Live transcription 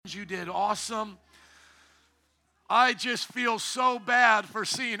You did awesome. I just feel so bad for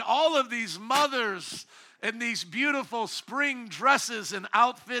seeing all of these mothers in these beautiful spring dresses and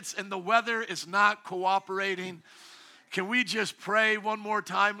outfits, and the weather is not cooperating. Can we just pray one more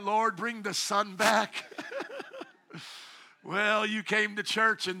time? Lord, bring the sun back. Well, you came to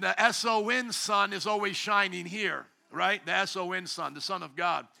church, and the S-O-N sun is always shining here, right? The S-O-N sun, the Son of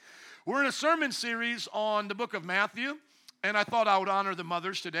God. We're in a sermon series on the book of Matthew, and I thought I would honor the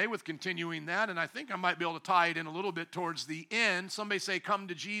mothers today with continuing that, and I think I might be able to tie it in a little bit towards the end. Somebody say, come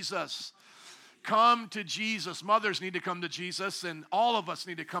to Jesus. Come to Jesus. Mothers need to come to Jesus, and all of us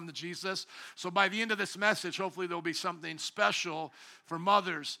need to come to Jesus. So by the end of this message, hopefully there'll be something special for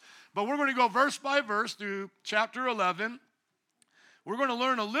mothers. But we're going to go verse by verse through chapter 11. We're going to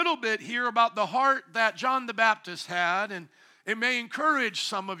learn a little bit here about the heart that John the Baptist had, and it may encourage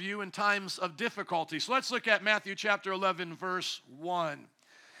some of you in times of difficulty. So let's look at Matthew chapter 11, verse 1.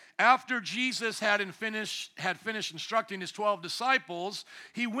 After Jesus had finished instructing his 12 disciples,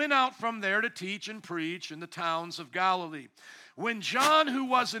 he went out from there to teach and preach in the towns of Galilee. When John, who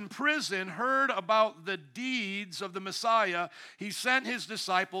was in prison, heard about the deeds of the Messiah, he sent his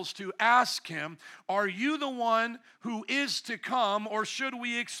disciples to ask him, "Are you the one who is to come, or should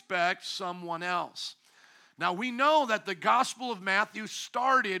we expect someone else?" Now, we know that the Gospel of Matthew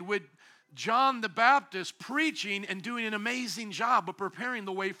started with John the Baptist preaching and doing an amazing job of preparing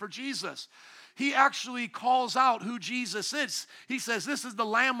the way for Jesus. He actually calls out who Jesus is. He says, this is the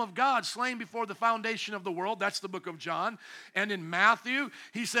Lamb of God slain before the foundation of the world. That's the book of John. And in Matthew,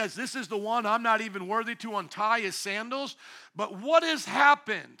 he says, this is the one I'm not even worthy to untie his sandals. But what has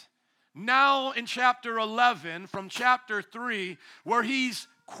happened now in chapter 11 from chapter 3, where he's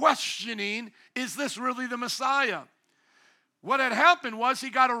questioning, is this really the Messiah? What had happened was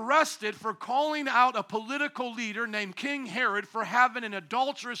he got arrested for calling out a political leader named King Herod for having an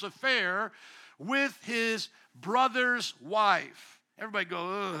adulterous affair with his brother's wife. Everybody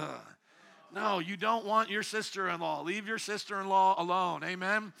go, ugh. No, you don't want your sister-in-law. Leave your sister-in-law alone.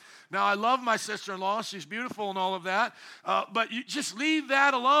 Amen? Now, I love my sister-in-law. She's beautiful and all of that. But you just leave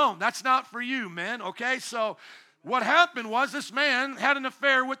that alone. That's not for you, man. Okay? So what happened was this man had an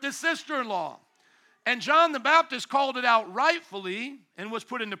affair with his sister-in-law. And John the Baptist called it out rightfully and was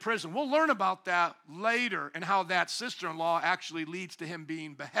put into prison. We'll learn about that later and how that sister-in-law actually leads to him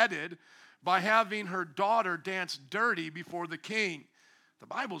being beheaded by having her daughter dance dirty before the king. The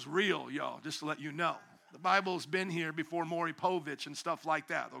Bible's real, y'all, just to let you know. The Bible's been here before Maury Povich and stuff like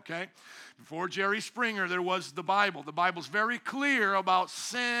that, okay? Before Jerry Springer, there was the Bible. The Bible's very clear about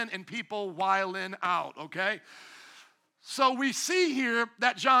sin and people wiling out, okay? So we see here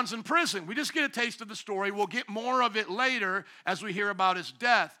that John's in prison. We just get a taste of the story. We'll get more of it later as we hear about his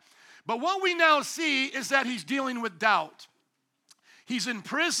death. But what we now see is that he's dealing with doubt. He's in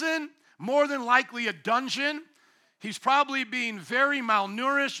prison, more than likely a dungeon. He's probably being very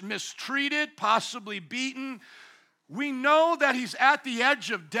malnourished, mistreated, possibly beaten. We know that he's at the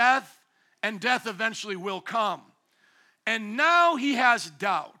edge of death, and death eventually will come. And now he has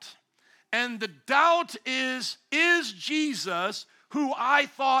doubt. And the doubt is Jesus who I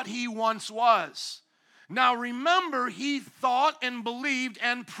thought he once was? Now remember, he thought and believed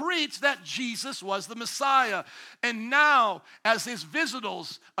and preached that Jesus was the Messiah. And now, as his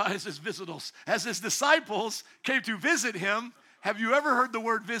disciples came to visit him, have you ever heard the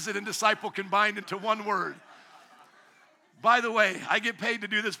word visit and disciple combined into one word? By the way, I get paid to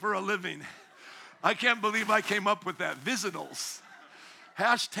do this for a living. I can't believe I came up with that. Visitals.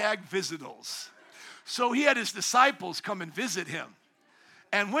 Hashtag visitals. So he had his disciples come and visit him.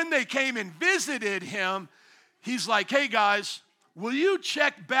 And when they came and visited him, he's like, hey guys, will you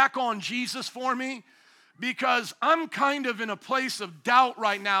check back on Jesus for me? Because I'm kind of in a place of doubt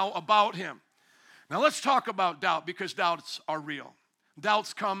right now about him. Now let's talk about doubt, because doubts are real.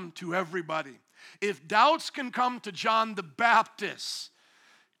 Doubts come to everybody. If doubts can come to John the Baptist,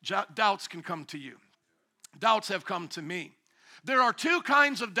 doubts can come to you. Doubts have come to me. There are two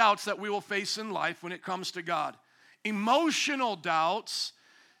kinds of doubts that we will face in life when it comes to God. Emotional doubts,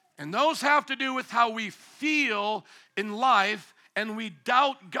 and those have to do with how we feel in life, and we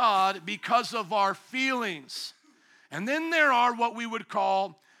doubt God because of our feelings. And then there are what we would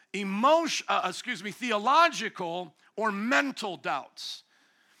call theological or mental doubts.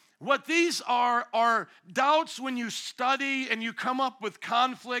 What these are doubts when you study and you come up with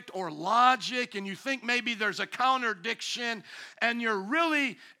conflict or logic and you think maybe there's a contradiction and you're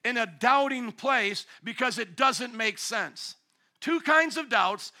really in a doubting place because it doesn't make sense. Two kinds of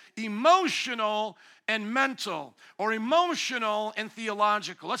doubts, emotional and mental, or emotional and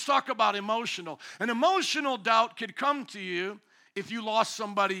theological. Let's talk about emotional. An emotional doubt could come to you if you lost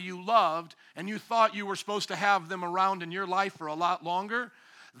somebody you loved and you thought you were supposed to have them around in your life for a lot longer,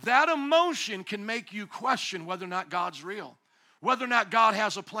 that emotion can make you question whether or not God's real, whether or not God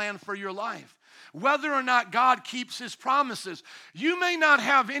has a plan for your life, whether or not God keeps his promises. You may not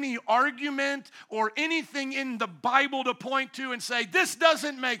have any argument or anything in the Bible to point to and say, this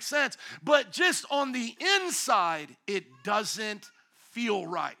doesn't make sense, but just on the inside, it doesn't feel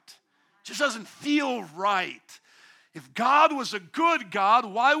right. It just doesn't feel right. If God was a good God,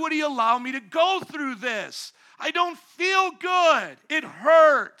 why would he allow me to go through this? I don't feel good. It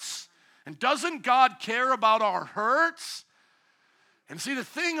hurts. And doesn't God care about our hurts? And see, the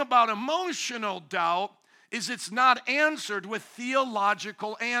thing about emotional doubt is it's not answered with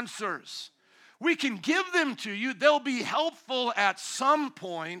theological answers. We can give them to you. They'll be helpful at some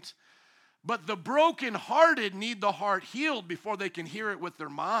point, but the brokenhearted need the heart healed before they can hear it with their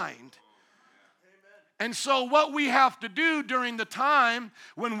mind. And so what we have to do during the time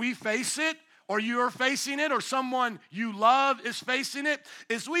when we face it, or you're facing it, or someone you love is facing it,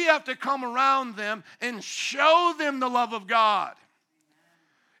 is we have to come around them and show them the love of God.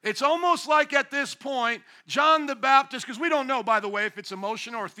 It's almost like at this point, John the Baptist, because we don't know, by the way, if it's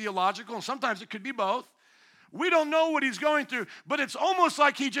emotional or theological, and sometimes it could be both. We don't know what he's going through, but it's almost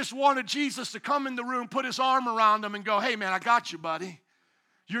like he just wanted Jesus to come in the room, put his arm around him and go, hey man, I got you, buddy.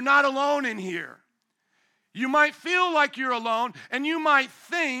 You're not alone in here. You might feel like you're alone, and you might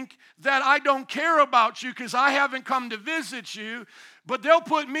think that I don't care about you because I haven't come to visit you, but they'll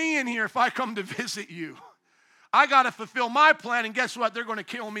put me in here if I come to visit you. I got to fulfill my plan, and guess what? They're going to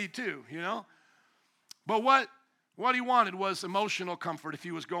kill me too, you know? But what he wanted was emotional comfort if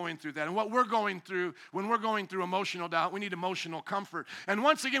he was going through that. And what we're going through, when we're going through emotional doubt, we need emotional comfort. And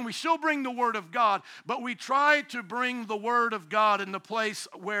once again, we still bring the Word of God, but we try to bring the Word of God in the place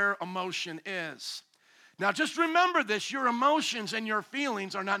where emotion is. Now, just remember this, your emotions and your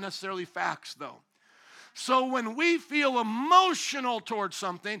feelings are not necessarily facts, though. So when we feel emotional towards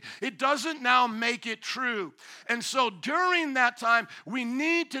something, it doesn't now make it true. And so during that time, we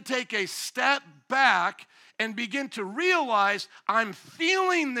need to take a step back and begin to realize I'm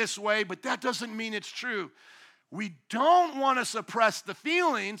feeling this way, but that doesn't mean it's true. We don't want to suppress the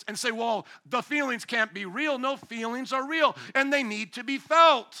feelings and say, well, the feelings can't be real. No, feelings are real, and they need to be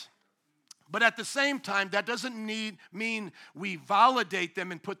felt. But at the same time, that doesn't mean we validate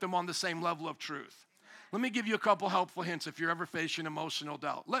them and put them on the same level of truth. Let me give you a couple helpful hints if you're ever facing emotional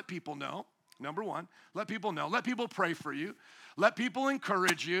doubt. Let people know, number one. Let people know. Let people pray for you. Let people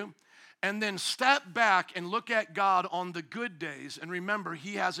encourage you. And then step back and look at God on the good days. And remember,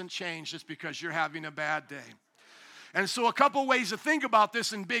 he hasn't changed just because you're having a bad day. And so a couple ways to think about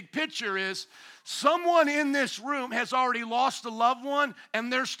this in big picture is someone in this room has already lost a loved one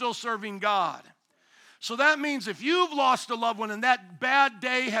and they're still serving God. So that means if you've lost a loved one and that bad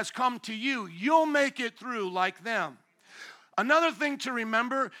day has come to you, you'll make it through like them. Another thing to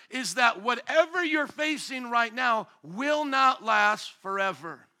remember is that whatever you're facing right now will not last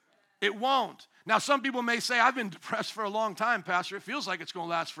forever. It won't. Now, some people may say, I've been depressed for a long time, Pastor. It feels like it's going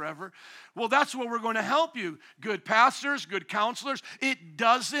to last forever. Well, that's what we're going to help you. Good pastors, good counselors. It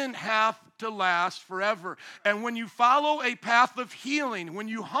doesn't have to last forever. And when you follow a path of healing, when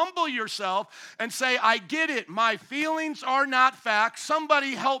you humble yourself and say, I get it, my feelings are not facts.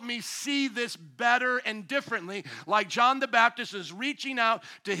 Somebody help me see this better and differently. Like John the Baptist is reaching out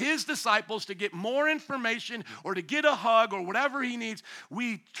to his disciples to get more information or to get a hug or whatever he needs.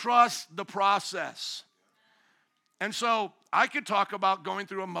 We trust the process. And so I could talk about going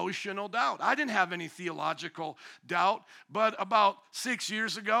through emotional doubt. I didn't have any theological doubt, but about 6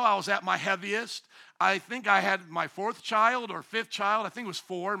 years ago, I was at my heaviest. I think I had my fourth child or fifth child. I think it was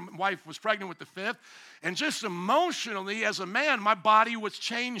 4. My wife was pregnant with the 5th. And just emotionally, as a man, my body was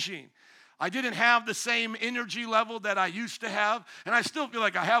changing. I didn't have the same energy level that I used to have. And I still feel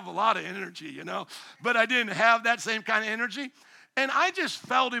like I have a lot of energy, you know, but I didn't have that same kind of energy. And I just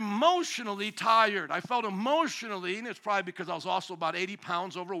felt emotionally tired. I felt emotionally, and it's probably because I was also about 80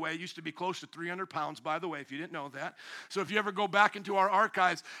 pounds overweight. I used to be close to 300 pounds, by the way, if you didn't know that. So if you ever go back into our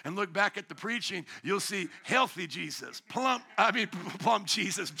archives and look back at the preaching, you'll see healthy Jesus, plump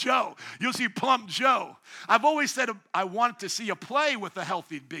Jesus, Joe. You'll see plump Joe. I've always said I wanted to see a play with a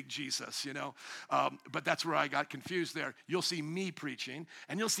healthy big Jesus, you know, but that's where I got confused there. You'll see me preaching,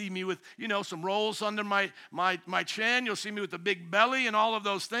 and you'll see me with, you know, some rolls under my chin. You'll see me with a big belly and all of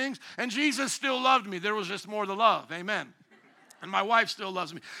those things. And Jesus still loved me. There was just more to love. Amen. And my wife still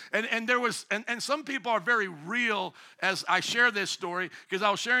loves me. And there was, and some people are very real as I share this story, because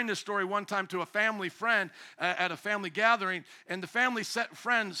I was sharing this story one time to a family friend at a family gathering, and the family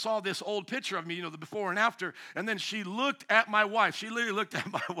friend saw this old picture of me, the before and after, and then she looked at my wife. She literally looked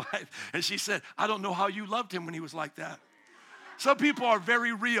at my wife, and she said, I don't know how you loved him when he was like that. Some people are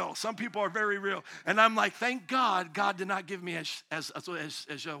very real. Some people are very real. And I'm like, thank God, God did not give me as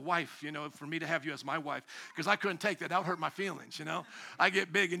a wife, for me to have you as my wife, because I couldn't take that. That would hurt my feelings, I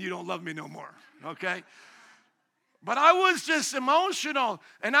get big and you don't love me no more, okay? But I was just emotional.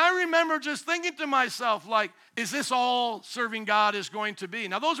 And I remember just thinking to myself, like, is this all serving God is going to be?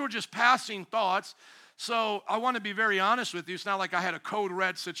 Now, those were just passing thoughts. So I want to be very honest with you. It's not like I had a code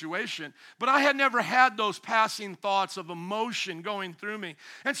red situation, but I had never had those passing thoughts of emotion going through me.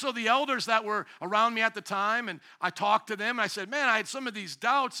 And so the elders that were around me at the time, and I talked to them, and I said, man, I had some of these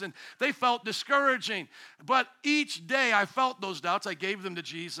doubts, and they felt discouraging. But each day I felt those doubts. I gave them to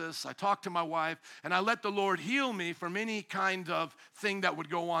Jesus. I talked to my wife, and I let the Lord heal me from any kind of thing that would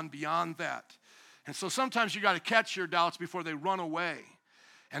go on beyond that. And so sometimes you got to catch your doubts before they run away.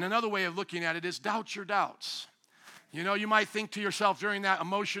 And another way of looking at it is doubt your doubts. You might think to yourself during that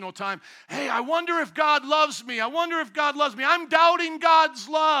emotional time, hey, I wonder if God loves me. I wonder if God loves me. I'm doubting God's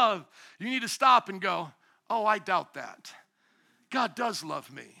love. You need to stop and go, oh, I doubt that. God does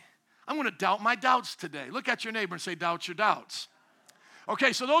love me. I'm going to doubt my doubts today. Look at your neighbor and say, doubt your doubts.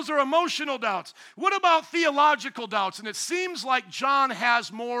 Okay, so those are emotional doubts. What about theological doubts? And it seems like John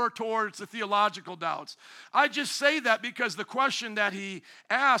has more towards the theological doubts. I just say that because the question that he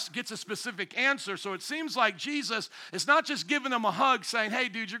asked gets a specific answer. So it seems like Jesus is not just giving him a hug saying, hey,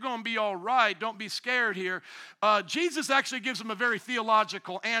 dude, you're going to be all right. Don't be scared here. Jesus actually gives him a very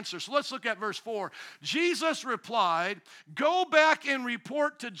theological answer. So let's look at verse 4. Jesus replied, go back and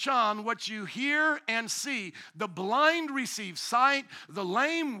report to John what you hear and see. The blind receive sight, the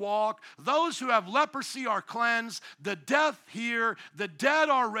lame walk, those who have leprosy are cleansed, the deaf hear, the dead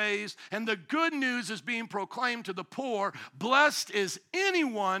are raised, and the good news is being proclaimed to the poor. Blessed is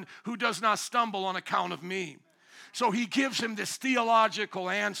anyone who does not stumble on account of me. So he gives him this theological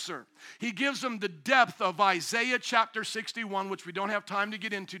answer. He gives him the depth of Isaiah chapter 61, which we don't have time to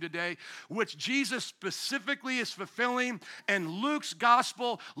get into today, which Jesus specifically is fulfilling. And Luke's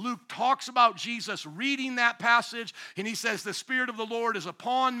gospel, Luke talks about Jesus reading that passage, and he says, the Spirit of the Lord is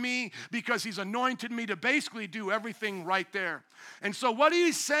upon me because he's anointed me to basically do everything right there. And so what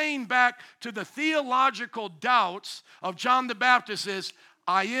he's saying back to the theological doubts of John the Baptist is,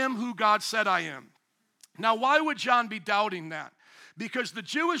 I am who God said I am. Now, why would John be doubting that? Because the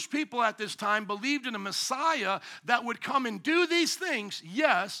Jewish people at this time believed in a Messiah that would come and do these things,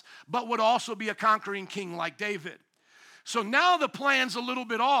 yes, but would also be a conquering king like David. So now the plan's a little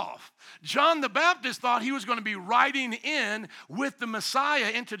bit off. John the Baptist thought he was going to be riding in with the Messiah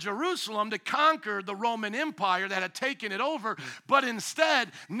into Jerusalem to conquer the Roman Empire that had taken it over, but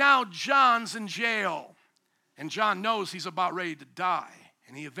instead, now John's in jail. And John knows he's about ready to die.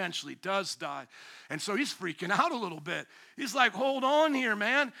 And he eventually does die. And so he's freaking out a little bit. He's like, hold on here,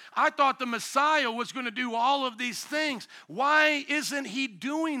 man. I thought the Messiah was going to do all of these things. Why isn't he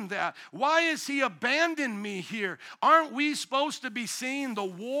doing that? Why is he abandoning me here? Aren't we supposed to be seeing the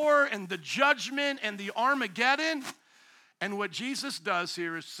war and the judgment and the Armageddon? And what Jesus does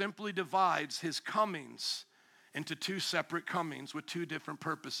here is simply divides his comings into two separate comings with two different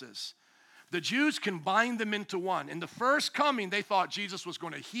purposes. The Jews combined them into one. In the first coming, they thought Jesus was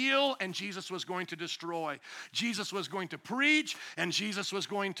going to heal and Jesus was going to destroy. Jesus was going to preach and Jesus was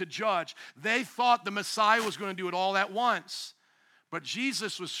going to judge. They thought the Messiah was going to do it all at once. But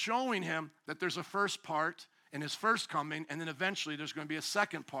Jesus was showing him that there's a first part in his first coming, and then eventually there's going to be a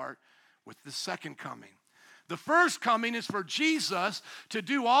second part with the second coming. The first coming is for Jesus to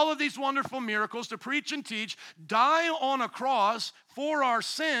do all of these wonderful miracles, to preach and teach, die on a cross for our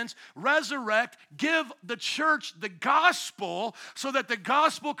sins, resurrect, give the church the gospel so that the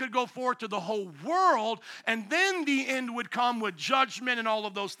gospel could go forth to the whole world, and then the end would come with judgment and all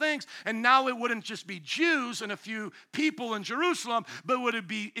of those things. And now it wouldn't just be Jews and a few people in Jerusalem, but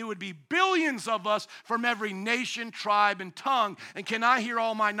it would be billions of us from every nation, tribe, and tongue. And can I hear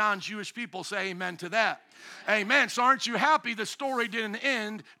all my non-Jewish people say amen to that? Amen. So aren't you happy the story didn't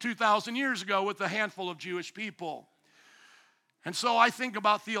end 2,000 years ago with a handful of Jewish people? And so I think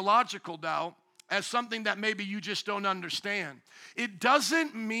about theological doubt as something that maybe you just don't understand. It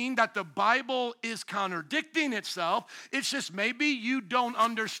doesn't mean that the Bible is contradicting itself. It's just maybe you don't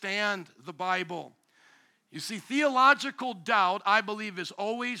understand the Bible. You see, theological doubt, I believe, is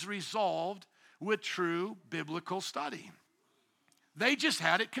always resolved with true biblical study. They just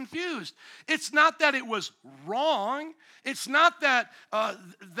had it confused. It's not that it was wrong. It's not that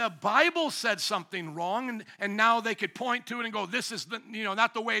the Bible said something wrong and now they could point to it and go, this is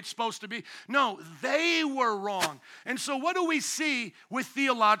not the way it's supposed to be. No, they were wrong. And so what do we see with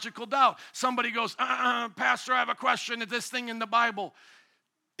theological doubt? Somebody goes, Pastor, I have a question at this thing in the Bible.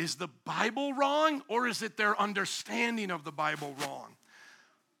 Is the Bible wrong, or is it their understanding of the Bible wrong?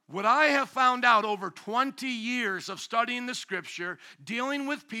 What I have found out over 20 years of studying the Scripture, dealing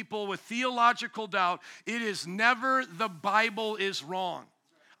with people with theological doubt, it is never the Bible is wrong.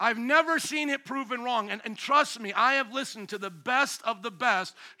 I've never seen it proven wrong. And trust me, I have listened to the best of the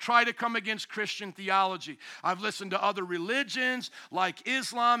best try to come against Christian theology. I've listened to other religions like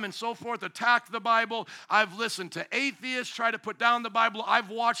Islam and so forth attack the Bible. I've listened to atheists try to put down the Bible.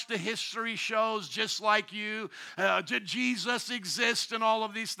 I've watched the history shows just like you. Did Jesus exist and all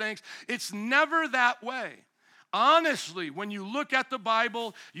of these things? It's never that way. Honestly, when you look at the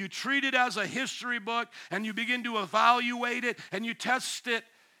Bible, you treat it as a history book and you begin to evaluate it and you test it,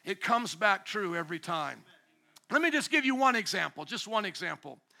 it comes back true every time. Let me just give you one example, just one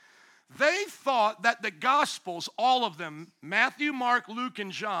example. They thought that the Gospels, all of them, Matthew, Mark, Luke,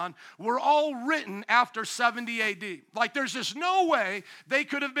 and John, were all written after 70 AD. Like there's just no way they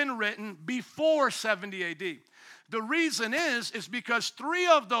could have been written before 70 AD. The reason is because three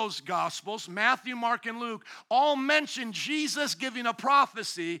of those Gospels, Matthew, Mark, and Luke, all mention Jesus giving a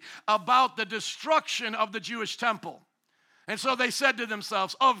prophecy about the destruction of the Jewish temple. And so they said to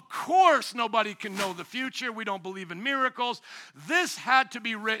themselves, of course nobody can know the future. We don't believe in miracles. This had to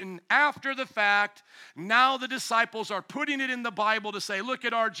be written after the fact. Now the disciples are putting it in the Bible to say, look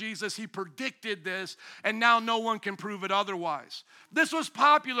at our Jesus. He predicted this, and now no one can prove it otherwise. This was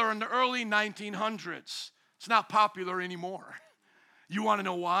popular in the early 1900s. It's not popular anymore. You want to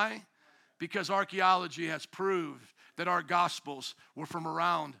know why? Because archaeology has proved that our Gospels were from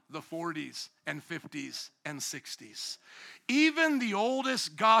around the 40s and 50s and 60s. Even the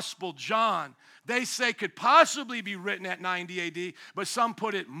oldest Gospel, John, they say could possibly be written at 90 AD, but some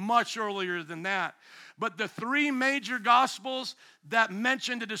put it much earlier than that. But the three major Gospels that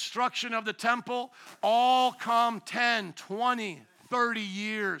mention the destruction of the temple all come 10, 20, 30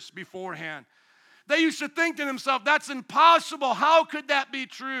 years beforehand. They used to think to themselves, that's impossible. How could that be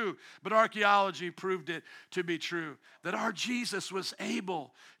true? But archaeology proved it to be true, that our Jesus was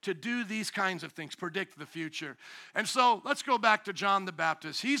able to do these kinds of things, predict the future. And so let's go back to John the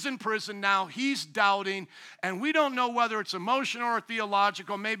Baptist. He's in prison now. He's doubting, and we don't know whether it's emotional or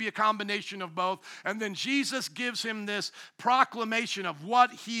theological, maybe a combination of both. And then Jesus gives him this proclamation of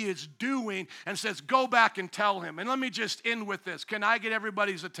what he is doing and says, go back and tell him. And let me just end with this. Can I get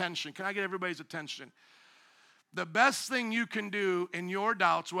everybody's attention? Can I get everybody's attention? The best thing you can do in your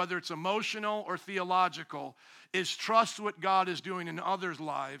doubts, whether it's emotional or theological, is trust what God is doing in others'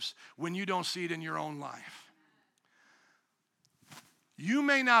 lives when you don't see it in your own life. You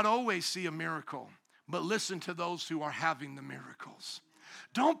may not always see a miracle, but listen to those who are having the miracles.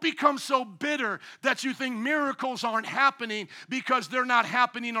 Don't become so bitter that you think miracles aren't happening because they're not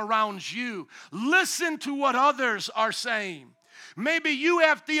happening around you. Listen to what others are saying. Maybe you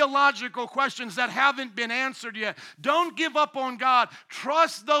have theological questions that haven't been answered yet. Don't give up on God.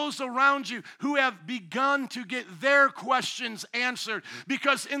 Trust those around you who have begun to get their questions answered.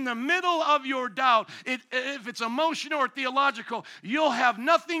 Because in the middle of your doubt, if it's emotional or theological, you'll have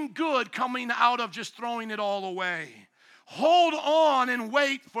nothing good coming out of just throwing it all away. Hold on and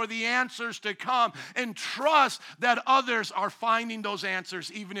wait for the answers to come and trust that others are finding those answers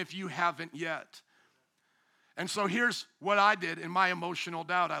even if you haven't yet. And so here's what I did in my emotional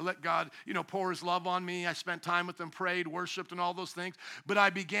doubt. I let God, pour his love on me. I spent time with him, prayed, worshiped, and all those things. But I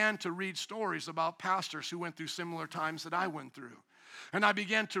began to read stories about pastors who went through similar times that I went through. And I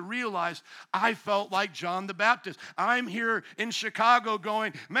began to realize I felt like John the Baptist. I'm here in Chicago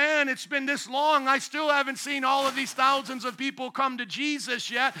going, man, it's been this long. I still haven't seen all of these thousands of people come to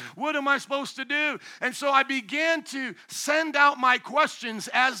Jesus yet. What am I supposed to do? And so I began to send out my questions,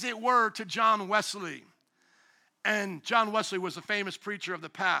 as it were, to John Wesley. And John Wesley was a famous preacher of the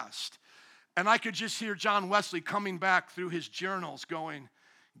past. And I could just hear John Wesley coming back through his journals going,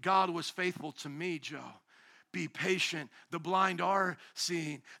 God was faithful to me, Joe. Be patient. The blind are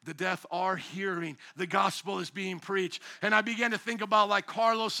seeing. The deaf are hearing. The gospel is being preached. And I began to think about like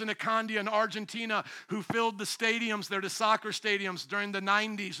Carlos Sinacandia in Argentina, who filled the stadiums there, the soccer stadiums during the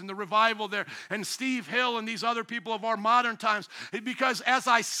 90s and the revival there. And Steve Hill and these other people of our modern times. Because as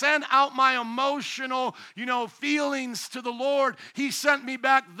I sent out my emotional, feelings to the Lord, he sent me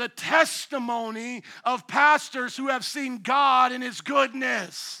back the testimony of pastors who have seen God in his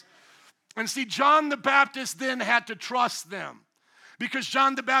goodness. And see, John the Baptist then had to trust them. because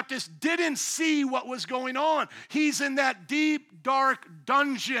John the Baptist didn't see what was going on. He's in that deep, dark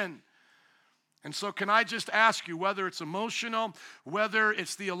dungeon. And so can I just ask you, whether it's emotional, whether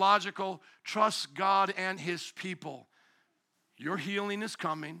it's theological, trust God and his people. Your healing is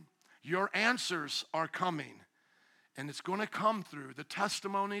coming. Your answers are coming. And it's going to come through the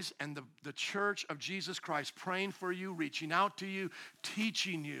testimonies and the church of Jesus Christ praying for you, reaching out to you,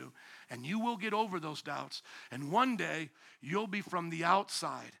 teaching you. And you will get over those doubts. And one day, you'll be from the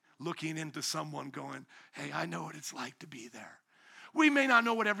outside looking into someone going, hey, I know what it's like to be there. We may not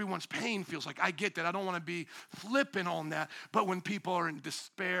know what everyone's pain feels like. I get that. I don't want to be flippant on that. But when people are in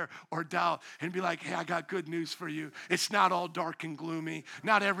despair or doubt and be like, hey, I got good news for you. It's not all dark and gloomy.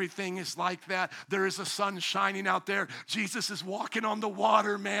 Not everything is like that. There is a sun shining out there. Jesus is walking on the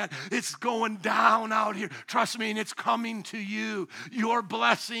water, man. It's going down out here. Trust me, and it's coming to you. Your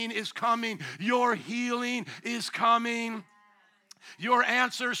blessing is coming. Your healing is coming. Your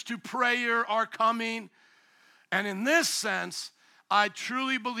answers to prayer are coming. And in this sense, I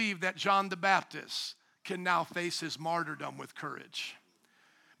truly believe that John the Baptist can now face his martyrdom with courage.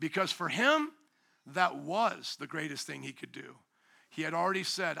 Because for him, that was the greatest thing he could do. He had already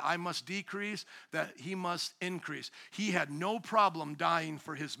said, I must decrease, that he must increase. He had no problem dying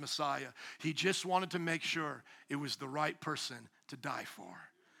for his Messiah. He just wanted to make sure it was the right person to die for.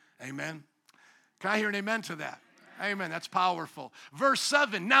 Amen? Can I hear an amen to that? Amen. That's powerful. Verse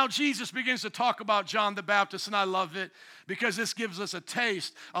 7, now Jesus begins to talk about John the Baptist, and I love it because this gives us a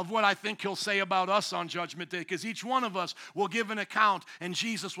taste of what I think he'll say about us on Judgment Day, because each one of us will give an account, and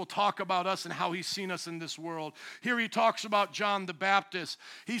Jesus will talk about us and how he's seen us in this world. Here he talks about John the Baptist.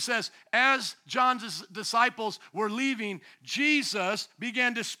 He says, as John's disciples were leaving, Jesus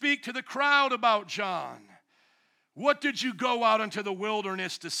began to speak to the crowd about John. What did you go out into the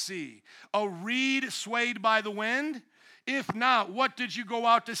wilderness to see? A reed swayed by the wind? If not, what did you go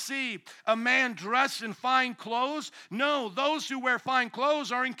out to see? A man dressed in fine clothes? No, those who wear fine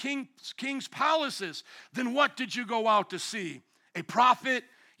clothes are in king's palaces. Then what did you go out to see? A prophet?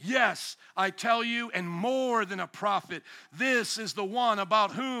 Yes, I tell you, and more than a prophet. This is the one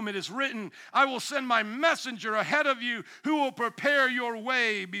about whom it is written, I will send my messenger ahead of you who will prepare your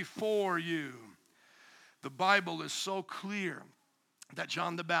way before you. The Bible is so clear that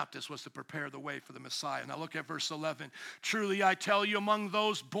John the Baptist was to prepare the way for the Messiah. Now look at verse 11. Truly I tell you, among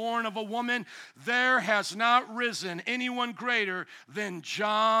those born of a woman, there has not risen anyone greater than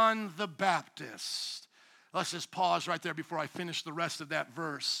John the Baptist. Let's just pause right there before I finish the rest of that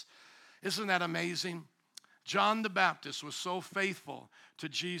verse. Isn't that amazing? John the Baptist was so faithful to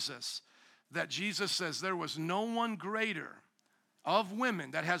Jesus that Jesus says there was no one greater of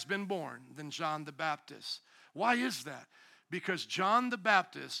women that has been born than John the Baptist. Why is that? Because John the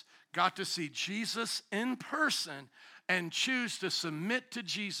Baptist got to see Jesus in person and choose to submit to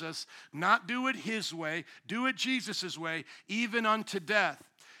Jesus, not do it his way, do it Jesus' way, even unto death.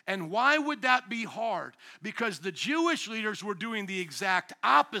 And why would that be hard? Because the Jewish leaders were doing the exact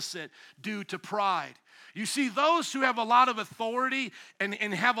opposite due to pride. You see, those who have a lot of authority and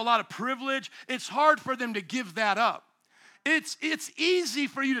have a lot of privilege, it's hard for them to give that up. It's easy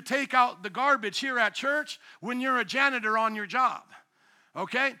for you to take out the garbage here at church when you're a janitor on your job,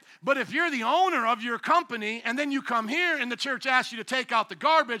 okay? But if you're the owner of your company and then you come here and the church asks you to take out the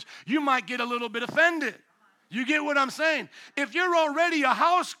garbage, you might get a little bit offended. You get what I'm saying? If you're already a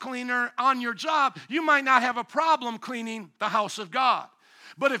house cleaner on your job, you might not have a problem cleaning the house of God.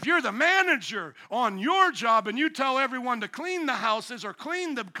 But if you're the manager on your job and you tell everyone to clean the houses or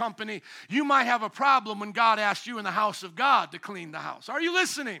clean the company, you might have a problem when God asks you in the house of God to clean the house. Are you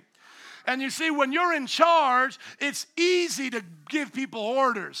listening? And you see, when you're in charge, it's easy to give people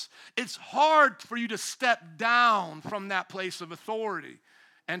orders. It's hard for you to step down from that place of authority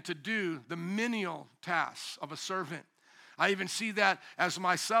and to do the menial tasks of a servant. I even see that as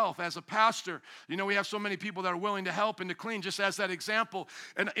myself, as a pastor. You know, we have so many people that are willing to help and to clean, just as that example.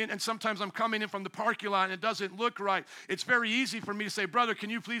 And sometimes I'm coming in from the parking lot and it doesn't look right. It's very easy for me to say, brother, can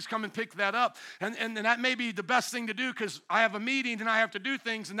you please come and pick that up? And that may be the best thing to do because I have a meeting and I have to do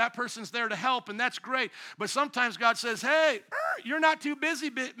things and that person's there to help and that's great. But sometimes God says, hey, you're not too busy,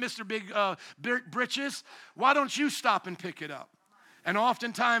 Mr. Big Britches. Why don't you stop and pick it up? And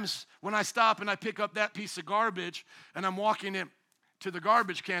oftentimes, when I stop and I pick up that piece of garbage and I'm walking it to the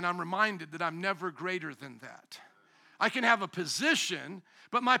garbage can, I'm reminded that I'm never greater than that. I can have a position,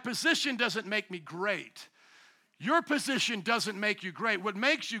 but my position doesn't make me great. Your position doesn't make you great. What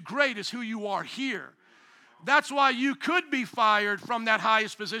makes you great is who you are here. That's why you could be fired from that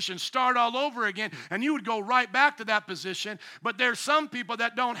highest position, start all over again, and you would go right back to that position. But there's some people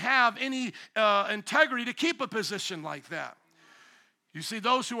that don't have any integrity to keep a position like that. You see,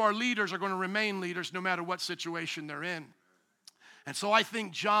 those who are leaders are going to remain leaders no matter what situation they're in. And so I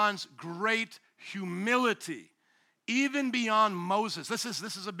think John's great humility, even beyond Moses, this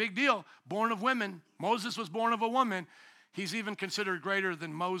is a big deal. Born of women. Moses was born of a woman. He's even considered greater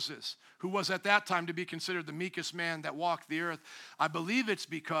than Moses, who was at that time to be considered the meekest man that walked the earth. I believe it's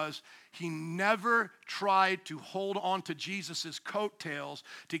because he never tried to hold on to Jesus' coattails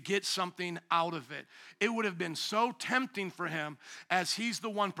to get something out of it. It would have been so tempting for him, as he's the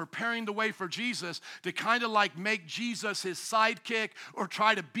one preparing the way for Jesus, to kind of like make Jesus his sidekick or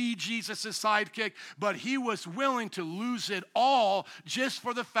try to be Jesus' sidekick, but he was willing to lose it all just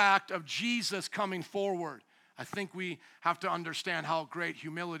for the fact of Jesus coming forward. I think we have to understand how great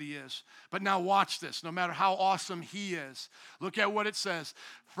humility is. But now watch this. No matter how awesome he is, look at what it says.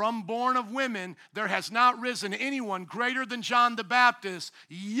 From born of women, there has not risen anyone greater than John the Baptist,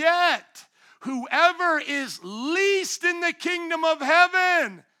 yet whoever is least in the kingdom of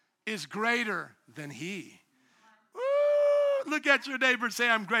heaven is greater than he. Ooh, look at your neighbor and say,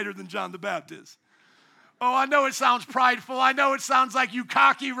 I'm greater than John the Baptist. Oh, I know it sounds prideful. I know it sounds like you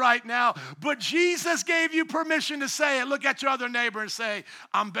cocky right now, but Jesus gave you permission to say it. Look at your other neighbor and say,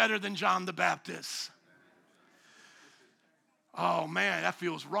 I'm better than John the Baptist. Oh, man, that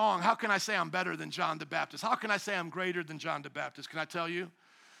feels wrong. How can I say I'm better than John the Baptist? How can I say I'm greater than John the Baptist? Can I tell you?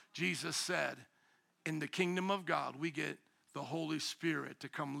 Jesus said, in the kingdom of God, we get the Holy Spirit to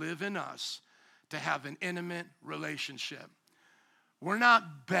come live in us, to have an intimate relationship. We're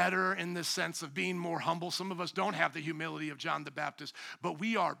not better in the sense of being more humble. Some of us don't have the humility of John the Baptist, but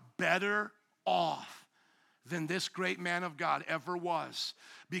we are better off than this great man of God ever was,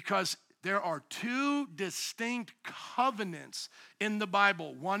 because there are two distinct covenants in the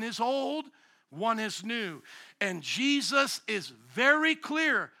Bible. One is old, one is new. And Jesus is very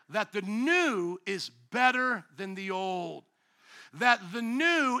clear that the new is better than the old. That the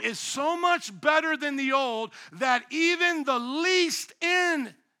new is so much better than the old that even the least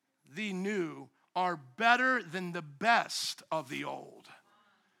in the new are better than the best of the old.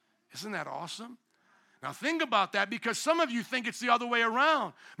 Isn't that awesome? Now think about that, because some of you think it's the other way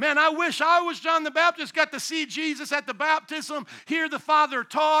around. Man, I wish I was John the Baptist, got to see Jesus at the baptism, hear the Father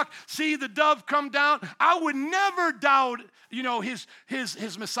talk, see the dove come down. I would never doubt,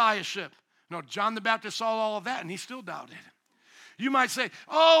 his messiahship. No, John the Baptist saw all of that and he still doubted. You might say,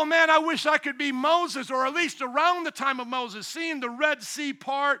 oh man, I wish I could be Moses, or at least around the time of Moses, seeing the Red Sea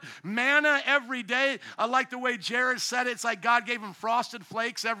part, manna every day. I like the way Jared said it. It's like God gave him frosted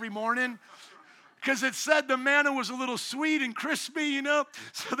flakes every morning. Because it said the manna was a little sweet and crispy,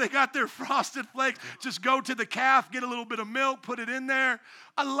 So they got their frosted flakes. Just go to the calf, get a little bit of milk, put it in there.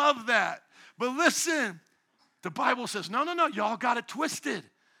 I love that. But listen, the Bible says, no, y'all got it twisted.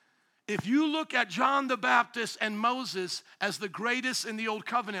 If you look at John the Baptist and Moses as the greatest in the old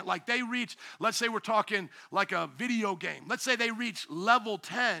covenant, like they reached, let's say we're talking like a video game. Let's say they reach level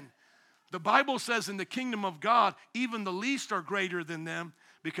 10. The Bible says in the kingdom of God, even the least are greater than them,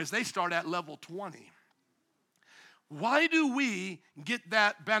 because they start at level 20. Why do we get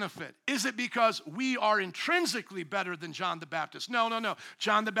that benefit? Is it because we are intrinsically better than John the Baptist? No.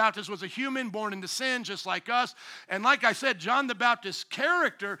 John the Baptist was a human born into sin just like us. And like I said, John the Baptist's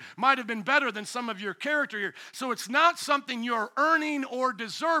character might have been better than some of your character here. So it's not something you're earning or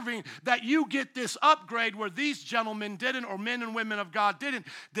deserving that you get this upgrade where these gentlemen didn't, or men and women of God didn't.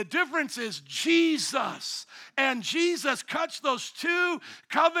 The difference is Jesus. And Jesus cuts those two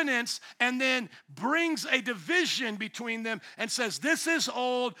covenants and then brings a division between them and says, this is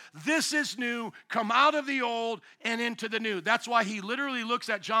old, this is new, come out of the old and into the new. That's why he literally looks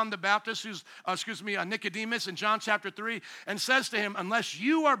at John the Baptist, Nicodemus in John chapter 3, and says to him, unless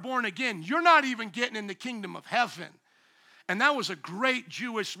you are born again, you're not even getting in the kingdom of heaven. And that was a great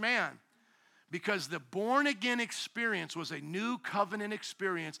Jewish man, because the born-again experience was a new covenant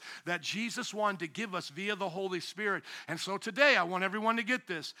experience that Jesus wanted to give us via the Holy Spirit. And so today, I want everyone to get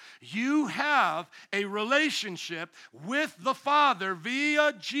this. You have a relationship with the Father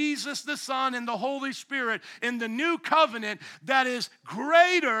via Jesus the Son and the Holy Spirit in the new covenant that is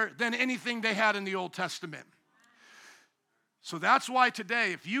greater than anything they had in the Old Testament. So that's why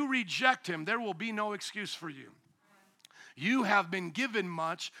today, if you reject him, there will be no excuse for you. You have been given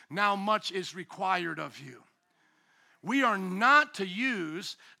much, now much is required of you. We are not to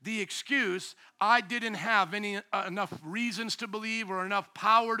use the excuse, I didn't have enough reasons to believe or enough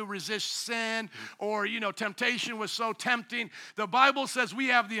power to resist sin, or, temptation was so tempting. The Bible says we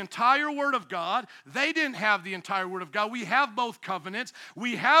have the entire Word of God. They didn't have the entire Word of God. We have both covenants.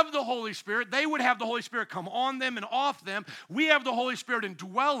 We have the Holy Spirit. They would have the Holy Spirit come on them and off them. We have the Holy Spirit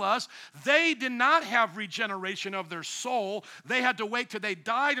indwell us. They did not have regeneration of their soul. They had to wait till they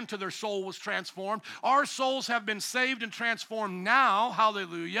died until their soul was transformed. Our souls have been saved and transformed now.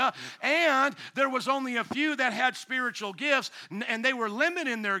 Hallelujah. And there was only a few that had spiritual gifts, and they were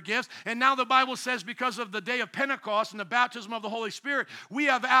limited in their gifts. And now the Bible says because of the day of Pentecost and the baptism of the Holy Spirit, we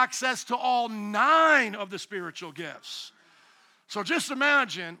have access to all 9 of the spiritual gifts. So just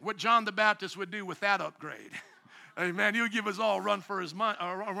imagine what John the Baptist would do with that upgrade. Amen. He would give us all a run for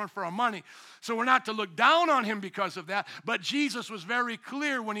our money. So we're not to look down on him because of that. But Jesus was very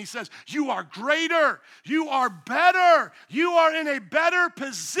clear when he says, you are greater. You are better. You are in a better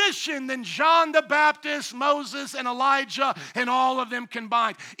position than John the Baptist, Moses, and Elijah, and all of them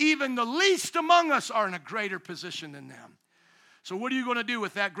combined. Even the least among us are in a greater position than them. So what are you going to do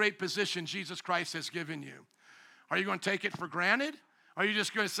with that great position Jesus Christ has given you? Are you going to take it for granted? Are you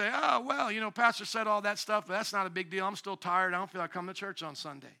just going to say, oh, well, Pastor said all that stuff, but that's not a big deal. I'm still tired. I don't feel like coming to church on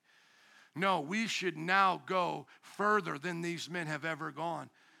Sunday. No, we should now go further than these men have ever gone.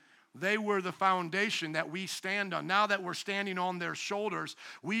 They were the foundation that we stand on. Now that we're standing on their shoulders,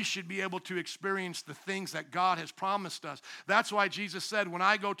 we should be able to experience the things that God has promised us. That's why Jesus said, when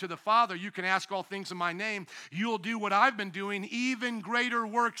I go to the Father, you can ask all things in my name. You'll do what I've been doing, even greater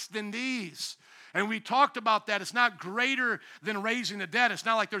works than these. And we talked about that. It's not greater than raising the dead. It's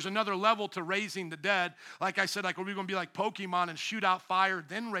not like there's another level to raising the dead. Like I said, are we going to be like Pokemon and shoot out fire,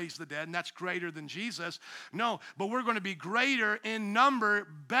 then raise the dead, and that's greater than Jesus? No, but we're going to be greater in number,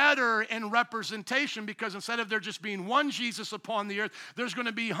 better in representation, because instead of there just being one Jesus upon the earth, there's going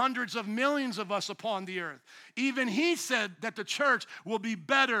to be hundreds of millions of us upon the earth. Even he said that the church will be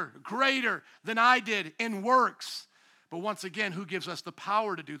better, greater than I did in works. But once again, who gives us the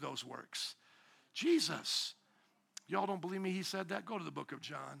power to do those works? Jesus. Y'all don't believe me he said that? Go to the book of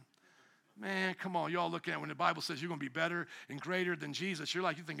John. Man, come on. Y'all looking at when the Bible says you're going to be better and greater than Jesus. You're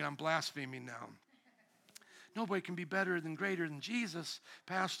thinking I'm blaspheming now. Nobody can be better than greater than Jesus,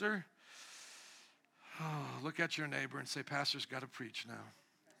 Pastor. Oh, look at your neighbor and say, Pastor's got to preach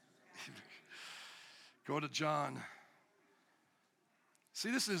now. Go to John. See,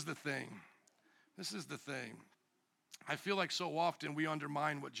 this is the thing. This is the thing. I feel like so often we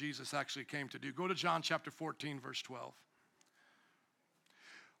undermine what Jesus actually came to do. Go to John chapter 14, verse 12.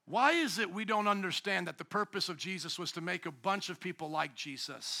 Why is it we don't understand that the purpose of Jesus was to make a bunch of people like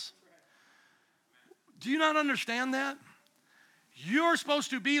Jesus? Do you not understand that? You're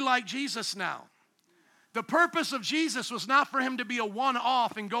supposed to be like Jesus now. The purpose of Jesus was not for him to be a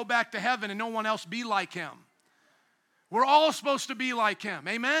one-off and go back to heaven and no one else be like him. We're all supposed to be like him.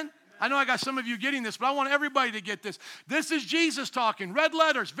 Amen? I know I got some of you getting this, but I want everybody to get this. This is Jesus talking. Red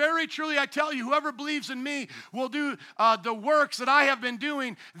letters. Very truly I tell you, whoever believes in me will do the works that I have been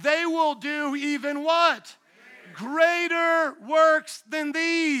doing. They will do even what? Greater works than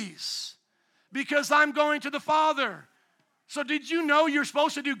these, because I'm going to the Father. So did you know you're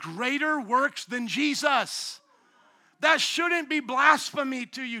supposed to do greater works than Jesus? That shouldn't be blasphemy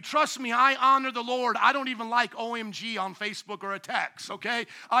to you. Trust me, I honor the Lord. I don't even like OMG on Facebook or a text, okay?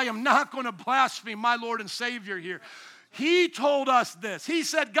 I am not going to blaspheme my Lord and Savior here. He told us this. He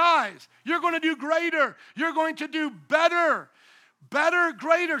said, guys, you're going to do greater. You're going to do better. Better,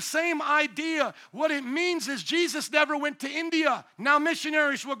 greater, same idea. What it means is Jesus never went to India. Now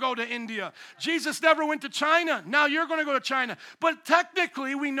missionaries will go to India. Jesus never went to China. Now you're going to go to China. But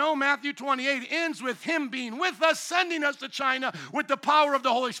technically, we know Matthew 28 ends with him being with us, sending us to China with the power of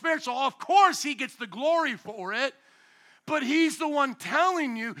the Holy Spirit. So of course he gets the glory for it. But he's the one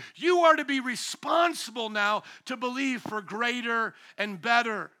telling you, you are to be responsible now to believe for greater and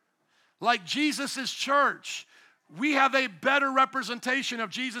better. Like Jesus' church. We have a better representation of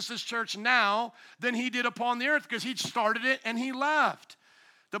Jesus' church now than he did upon the earth, because he started it and he left.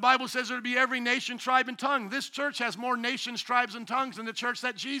 The Bible says there to be every nation, tribe, and tongue. This church has more nations, tribes, and tongues than the church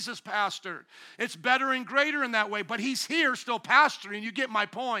that Jesus pastored. It's better and greater in that way, but he's here still pastoring. You get my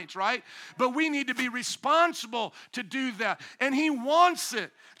point, right? But we need to be responsible to do that, and he wants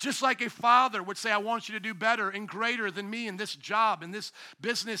it. Just like a father would say, I want you to do better and greater than me in this job, in this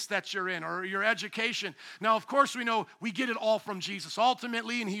business that you're in, or your education. Now, of course, we know we get it all from Jesus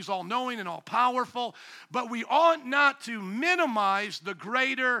ultimately, and he's all-knowing and all-powerful, but we ought not to minimize the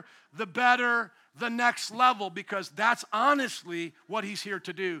greater, the better, the next level, because that's honestly what he's here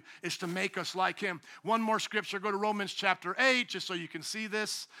to do, is to make us like him. One more scripture, go to Romans chapter 8, just so you can see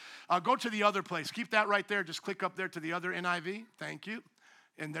this. Go to the other place. Keep that right there. Just click up there to the other NIV. Thank you.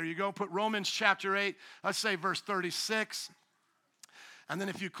 And there you go. Put Romans chapter 8, let's say verse 36. And then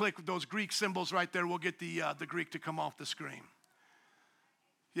if you click those Greek symbols right there, we'll get the Greek to come off the screen.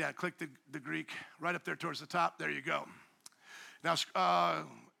 Yeah, click the Greek right up there towards the top. There you go. Now,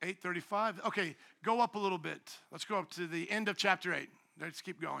 8:35. Okay, go up a little bit. Let's go up to the end of chapter 8. Let's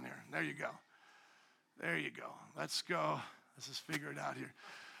keep going here. There you go. There you go. Let's go. Let's just figure it out here.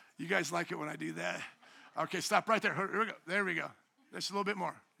 You guys like it when I do that? Okay, stop right there. Here we go. There we go. Just a little bit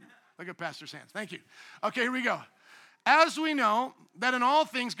more. Look at Pastor's hands. Thank you. Okay, here we go. As we know that in all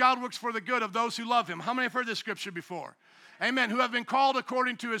things God works for the good of those who love him. How many have heard this scripture before? Amen. Who have been called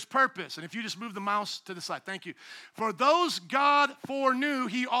according to his purpose. And if you just move the mouse to the side. Thank you. For those God foreknew,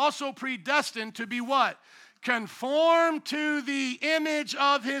 he also predestined to be what? Conformed to the image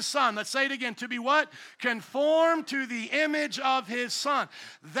of his son. Let's say it again. To be what? Conformed to the image of his son.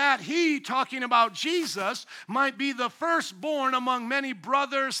 That he, talking about Jesus, might be the firstborn among many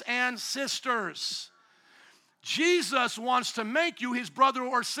brothers and sisters. Jesus wants to make you his brother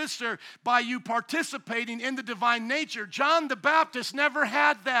or sister by you participating in the divine nature. John the Baptist never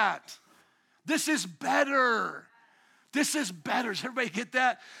had that. This is better. This is better. Does everybody get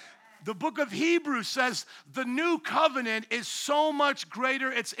that? The book of Hebrews says the new covenant is so much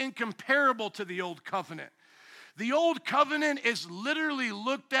greater, it's incomparable to the old covenant. The old covenant is literally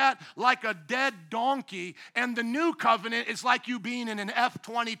looked at like a dead donkey, and the new covenant is like you being in an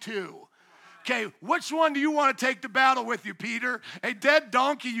F-22. Okay, which one do you want to take to battle with you, Peter? A dead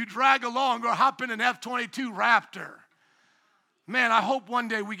donkey you drag along, or hop in an F-22 Raptor? Man, I hope one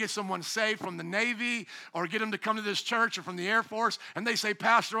day we get someone saved from the Navy or get them to come to this church or from the Air Force, and they say,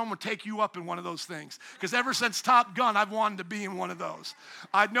 Pastor, I'm going to take you up in one of those things. Because ever since Top Gun, I've wanted to be in one of those.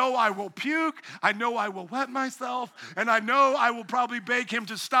 I know I will puke, I know I will wet myself, and I know I will probably beg him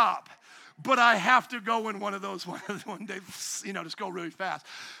to stop. But I have to go in one of those one day, just go really fast.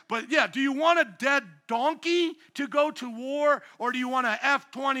 But yeah, do you want a dead donkey to go to war, or do you want an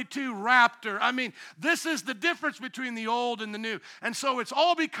F-22 Raptor? I mean, this is the difference between the old and the new. And so it's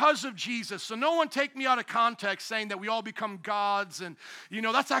all because of Jesus. So no one take me out of context saying that we all become gods. And,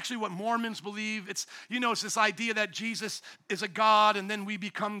 that's actually what Mormons believe. It's this idea that Jesus is a God, and then we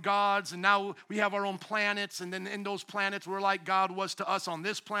become gods, and now we have our own planets, and then in those planets we're like God was to us on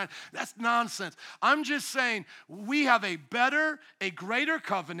this planet. That's nonsense. I'm just saying we have a better, a greater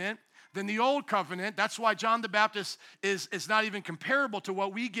covenant than the old covenant. That's why John the Baptist is not even comparable to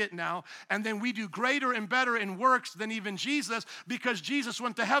what we get now. And then we do greater and better in works than even Jesus, because Jesus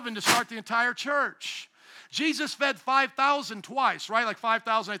went to heaven to start the entire church. Jesus fed 5,000 twice, right? Like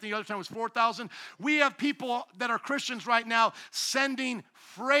 5,000, I think the other time was 4,000. We have people that are Christians right now sending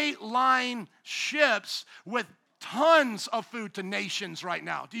freight line ships with tons of food to nations right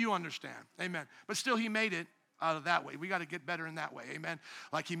now. Do you understand? Amen. But still, he made it out of that way. We got to get better in that way. Amen.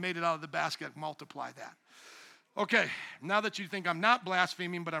 Like he made it out of the basket, multiply that. Okay, now that you think I'm not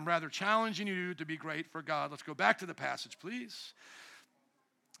blaspheming, but I'm rather challenging you to be great for God, let's go back to the passage, please.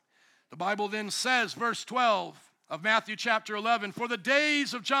 The Bible then says, verse 12 of Matthew chapter 11, for from the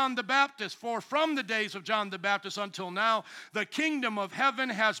days of John the Baptist until now, the kingdom of heaven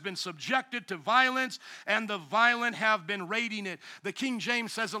has been subjected to violence, and the violent have been raiding it. The King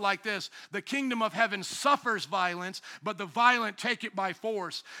James says it like this: the kingdom of heaven suffers violence, but the violent take it by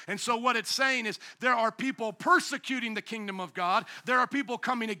force. And so what it's saying is there are people persecuting the kingdom of God, there are people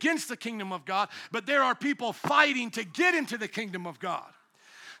coming against the kingdom of God, but there are people fighting to get into the kingdom of God.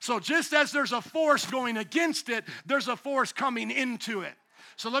 So just as there's a force going against it, there's a force coming into it.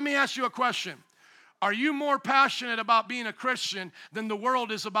 So let me ask you a question. Are you more passionate about being a Christian than the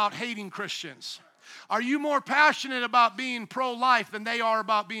world is about hating Christians? Are you more passionate about being pro-life than they are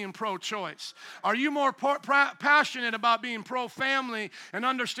about being pro-choice? Are you more passionate about being pro-family and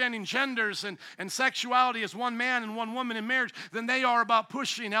understanding genders and sexuality as one man and one woman in marriage than they are about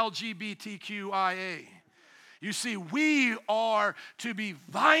pushing LGBTQIA? You see, we are to be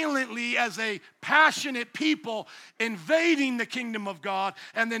violently, as a passionate people, invading the kingdom of God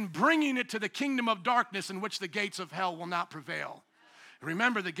and then bringing it to the kingdom of darkness, in which the gates of hell will not prevail.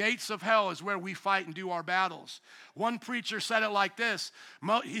 Remember, the gates of hell is where we fight and do our battles. One preacher said it like this.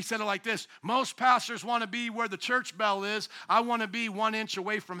 He said it like this: most pastors want to be where the church bell is. I want to be 1 inch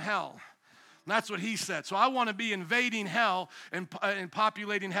away from hell. And that's what he said. So I want to be invading hell and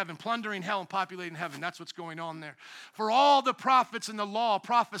populating heaven, plundering hell and populating heaven. That's what's going on there. For all the prophets in the law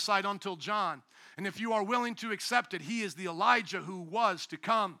prophesied until John. And if you are willing to accept it, he is the Elijah who was to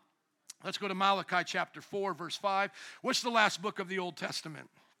come. Let's go to Malachi chapter 4, verse 5. What's the last book of the Old Testament?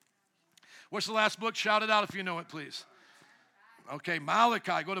 What's the last book? Shout it out if you know it, please. Okay,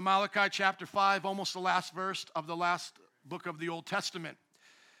 Malachi. Go to Malachi chapter 5, almost the last verse of the last book of the Old Testament.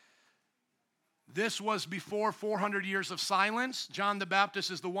 This was before 400 years of silence. John the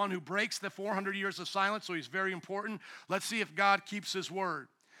Baptist is the one who breaks the 400 years of silence, so he's very important. Let's see if God keeps his word.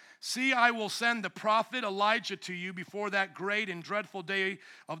 See, I will send the prophet Elijah to you before that great and dreadful day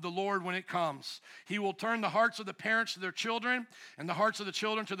of the Lord when it comes. He will turn the hearts of the parents to their children and the hearts of the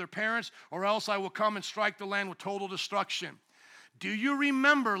children to their parents, or else I will come and strike the land with total destruction. Do you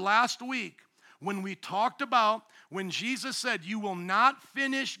remember last week when we talked about when Jesus said, you will not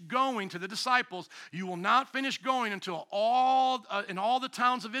finish going to the disciples, you will not finish going until in all the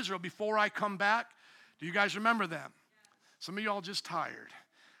towns of Israel before I come back? Do you guys remember that? Some of y'all just tired.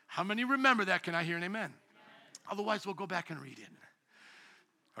 How many remember that? Can I hear an amen? Otherwise, we'll go back and read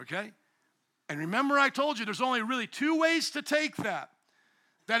it. Okay? And remember I told you there's only really two ways to take that.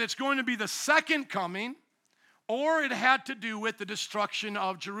 That it's going to be the second coming, or it had to do with the destruction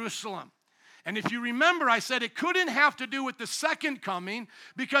of Jerusalem. And if you remember, I said it couldn't have to do with the second coming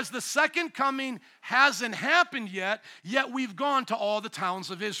because the second coming hasn't happened yet we've gone to all the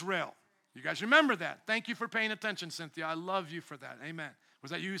towns of Israel. You guys remember that? Thank you for paying attention, Cynthia. I love you for that. Amen. Was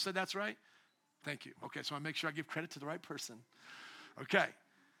that you who said that's right? Thank you. Okay, so I make sure I give credit to the right person. Okay.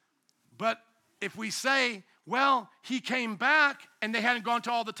 But if we say, well, he came back and they hadn't gone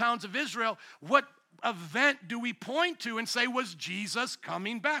to all the towns of Israel, what event do we point to and say was Jesus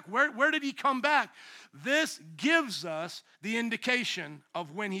coming back? Where did he come back? This gives us the indication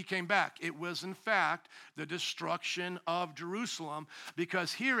of when he came back. It was, in fact, the destruction of Jerusalem,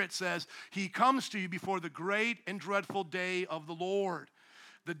 because here it says, he comes to you before the great and dreadful day of the Lord.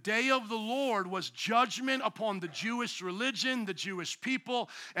 The day of the Lord was judgment upon the Jewish religion, the Jewish people,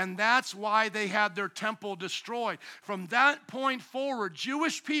 and that's why they had their temple destroyed. From that point forward,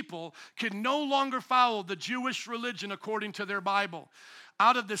 Jewish people could no longer follow the Jewish religion according to their Bible.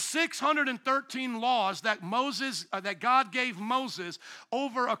 Out of the 613 laws that God gave Moses,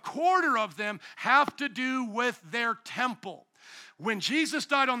 over a quarter of them have to do with their temple. When Jesus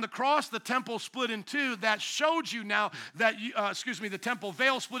died on the cross, the temple split in two. That showed you now that, the temple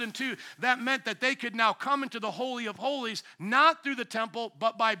veil split in two. That meant that they could now come into the Holy of Holies, not through the temple,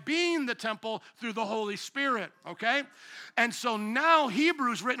 but by being the temple through the Holy Spirit, okay? And so now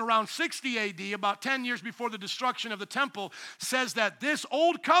Hebrews, written around 60 AD, about 10 years before the destruction of the temple, says that this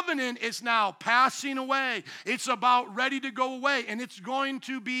old covenant is now passing away. It's about ready to go away, and it's going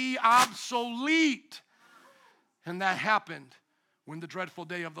to be obsolete. And that happened when the dreadful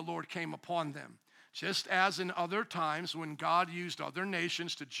day of the Lord came upon them. Just as in other times when God used other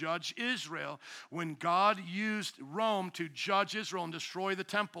nations to judge Israel, when God used Rome to judge Israel and destroy the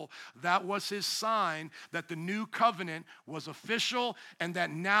temple, that was his sign that the new covenant was official and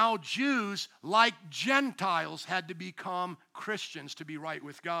that now Jews, like Gentiles, had to become Christians to be right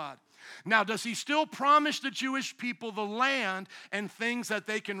with God. Now, does he still promise the Jewish people the land and things that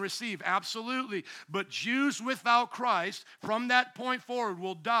they can receive? Absolutely. But Jews without Christ, from that point forward,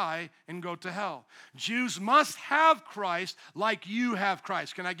 will die and go to hell. Jews must have Christ like you have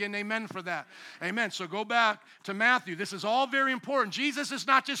Christ. Can I get an amen for that? Amen. So go back to Matthew. This is all very important. Jesus is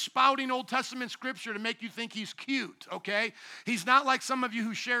not just spouting Old Testament scripture to make you think he's cute, okay? He's not like some of you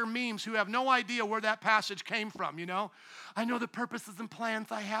who share memes who have no idea where that passage came from, you know? I know the purposes and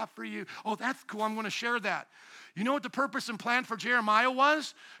plans I have for you. Oh, that's cool. I'm going to share that. You know what the purpose and plan for Jeremiah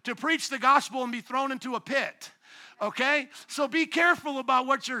was? To preach the gospel and be thrown into a pit. Okay? So be careful about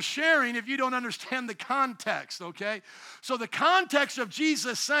what you're sharing if you don't understand the context, okay? So the context of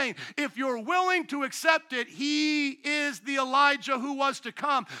Jesus saying, if you're willing to accept it, he is the Elijah who was to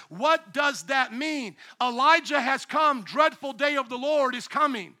come. What does that mean? Elijah has come. Dreadful day of the Lord is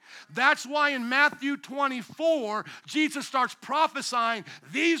coming. That's why in Matthew 24, Jesus starts prophesying,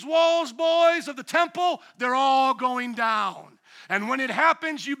 these walls, boys, of the temple, they're all going down. And when it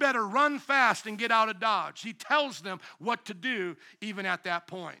happens, you better run fast and get out of Dodge. He tells them what to do even at that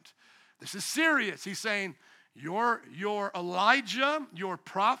point. This is serious. He's saying, your Elijah, your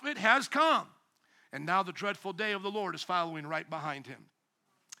prophet has come. And now the dreadful day of the Lord is following right behind him.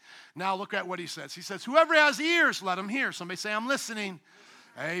 Now look at what he says. He says, whoever has ears, let him hear. Somebody say, I'm listening.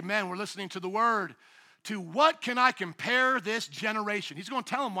 Amen. We're listening to the word. To what can I compare this generation? He's going to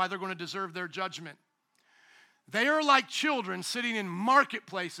tell them why they're going to deserve their judgment. They are like children sitting in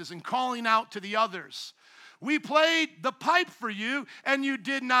marketplaces and calling out to the others. We played the pipe for you, and you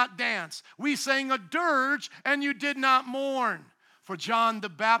did not dance. We sang a dirge, and you did not mourn. For John the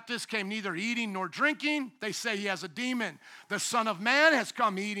Baptist came neither eating nor drinking. They say he has a demon. The Son of Man has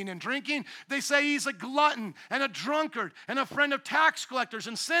come eating and drinking. They say he's a glutton and a drunkard and a friend of tax collectors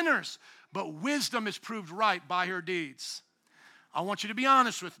and sinners. But wisdom is proved right by her deeds. I want you to be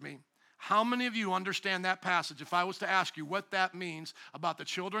honest with me. How many of you understand that passage? If I was to ask you what that means about the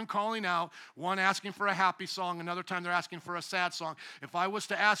children calling out, one asking for a happy song, another time they're asking for a sad song. If I was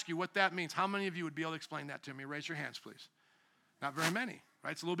to ask you what that means, how many of you would be able to explain that to me? Raise your hands, please. Not very many, right?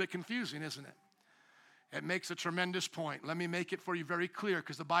 It's a little bit confusing, isn't it? It makes a tremendous point. Let me make it for you very clear,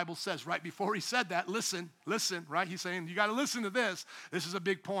 because the Bible says right before he said that, listen, right? He's saying, you got to listen to this. This is a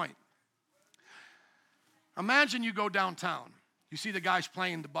big point. Imagine you go downtown. You see the guys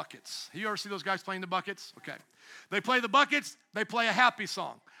playing the buckets. You ever see those guys playing the buckets? Okay. They play the buckets. They play a happy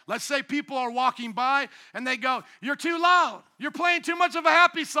song. Let's say people are walking by and they go, you're too loud. You're playing too much of a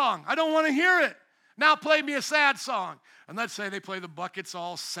happy song. I don't want to hear it. Now play me a sad song. And let's say they play the buckets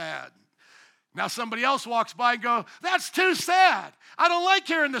all sad. Now somebody else walks by and go, that's too sad. I don't like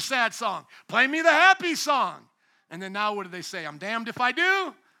hearing the sad song. Play me the happy song. And then now what do they say? I'm damned if I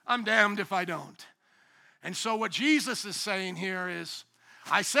do. I'm damned if I don't. And so what Jesus is saying here is,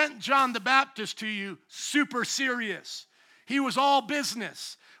 I sent John the Baptist to you super serious. He was all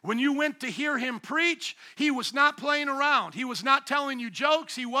business. When you went to hear him preach, he was not playing around. He was not telling you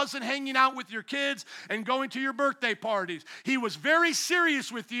jokes. He wasn't hanging out with your kids and going to your birthday parties. He was very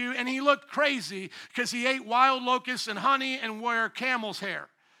serious with you, and he looked crazy because he ate wild locusts and honey and wore camel's hair.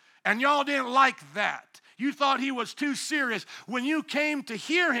 And y'all didn't like that. You thought he was too serious. When you came to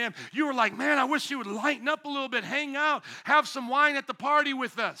hear him, you were like, man, I wish he would lighten up a little bit, hang out, have some wine at the party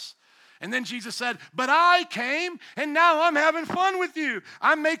with us. And then Jesus said, but I came, and now I'm having fun with you.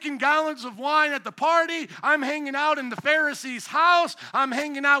 I'm making gallons of wine at the party. I'm hanging out in the Pharisee's house. I'm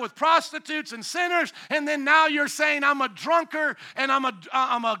hanging out with prostitutes and sinners. And then now you're saying I'm a drunkard and I'm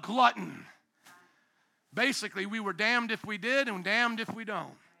a glutton. Basically, we were damned if we did and damned if we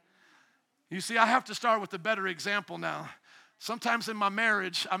don't. You see, I have to start with a better example now. Sometimes in my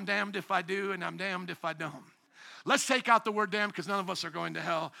marriage, I'm damned if I do and I'm damned if I don't. Let's take out the word damned because none of us are going to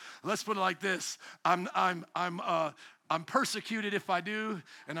hell. Let's put it like this. I'm persecuted if I do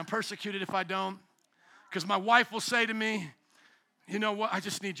and I'm persecuted if I don't. Because my wife will say to me, you know what, I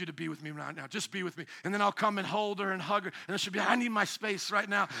just need you to be with me right now. Just be with me. And then I'll come and hold her and hug her. And she'll be like, I need my space right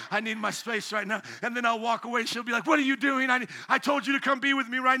now. I need my space right now. And then I'll walk away. She'll be like, what are you doing? I told you to come be with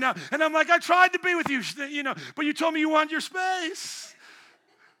me right now. And I'm like, I tried to be with you, but you told me you want your space.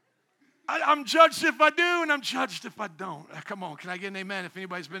 I'm judged if I do, and I'm judged if I don't. Come on, can I get an amen if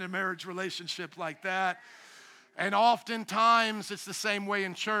anybody's been in a marriage relationship like that? And oftentimes, it's the same way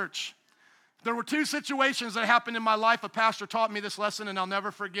in church. There were two situations that happened in my life. A pastor taught me this lesson, and I'll never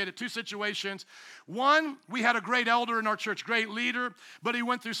forget it. Two situations. One, we had a great elder in our church, great leader, but he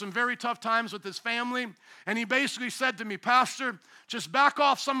went through some very tough times with his family, and he basically said to me, Pastor, just back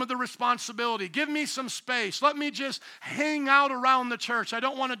off some of the responsibility. Give me some space. Let me just hang out around the church. I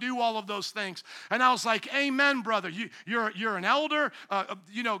don't want to do all of those things. And I was like, amen, brother. You're an elder.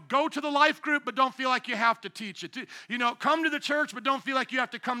 Go to the life group, but don't feel like you have to teach it. Come to the church, but don't feel like you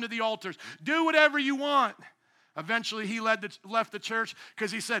have to come to the altars. Do whatever you want. Eventually, he left the church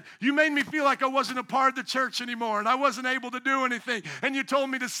because he said, you made me feel like I wasn't a part of the church anymore and I wasn't able to do anything. And you told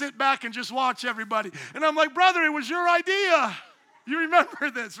me to sit back and just watch everybody. And I'm like, brother, it was your idea. You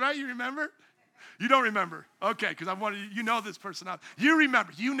remember this, right? You remember? You don't remember. Okay, because I wanted you know this person. You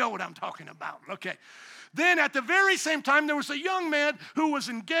remember. You know what I'm talking about. Okay. Then at the very same time, there was a young man who was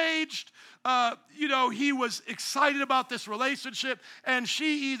engaged. He was excited about this relationship, and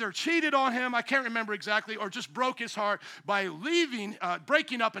she either cheated on him, I can't remember exactly, or just broke his heart by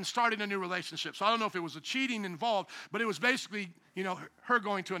breaking up and starting a new relationship. So I don't know if it was a cheating involved, but it was basically, her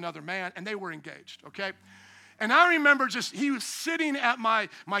going to another man, and they were engaged, okay? And I remember he was sitting at my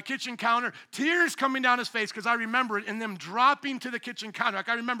kitchen counter, tears coming down his face because I remember it, and them dropping to the kitchen counter. Like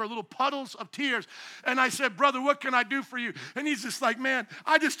I remember little puddles of tears. And I said, brother, what can I do for you? And he's just like, man,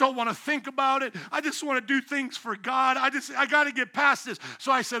 I just don't want to think about it. I just want to do things for God. I got to get past this.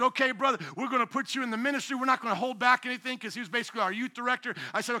 So I said, okay, brother, we're going to put you in the ministry. We're not going to hold back anything because he was basically our youth director.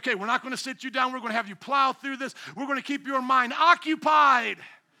 I said, okay, we're not going to sit you down. We're going to have you plow through this. We're going to keep your mind occupied.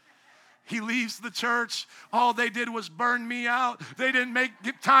 He leaves the church. All they did was burn me out. They didn't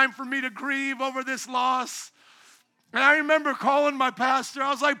get time for me to grieve over this loss. And I remember calling my pastor.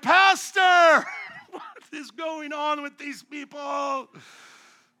 I was like, Pastor, what is going on with these people?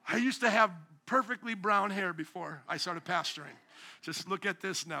 I used to have perfectly brown hair before I started pastoring. Just look at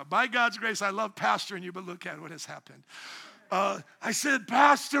this now. By God's grace, I love pastoring you, but look at what has happened. I said,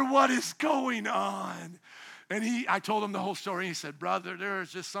 Pastor, what is going on? And I told him the whole story. He said, brother,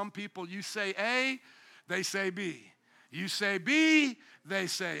 there's just some people, you say A, they say B. You say B, they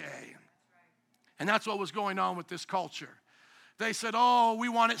say A. And that's what was going on with this culture. They said, oh, we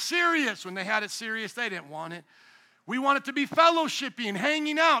want it serious. When they had it serious, they didn't want it. We want it to be fellowshipping,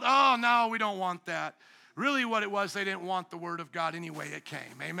 hanging out. Oh, no, we don't want that. Really what it was, they didn't want the word of God anyway it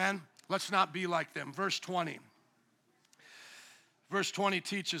came. Amen? Let's not be like them. Verse 20. Verse 20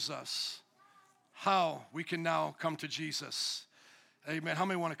 teaches us how we can now come to Jesus. Amen. How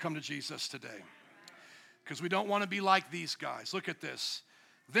many want to come to Jesus today? Because we don't want to be like these guys. Look at this.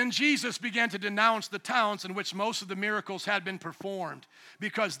 Then Jesus began to denounce the towns in which most of the miracles had been performed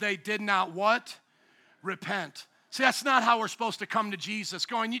because they did not what? Repent. See, that's not how we're supposed to come to Jesus.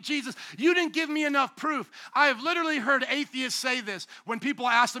 Going, Jesus, you didn't give me enough proof. I have literally heard atheists say this. When people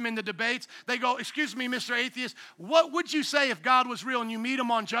ask them in the debates, they go, excuse me, Mr. Atheist, what would you say if God was real and you meet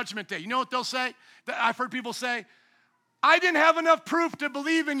him on Judgment Day? You know what they'll say? I've heard people say, I didn't have enough proof to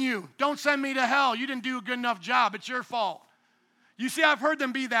believe in you. Don't send me to hell. You didn't do a good enough job. It's your fault. You see, I've heard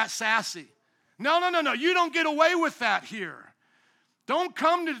them be that sassy. No. You don't get away with that here. Don't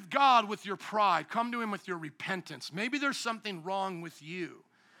come to God with your pride. Come to him with your repentance. Maybe there's something wrong with you.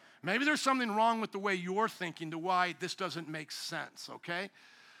 Maybe there's something wrong with the way you're thinking to why this doesn't make sense, okay?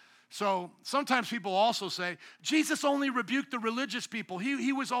 So sometimes people also say, Jesus only rebuked the religious people.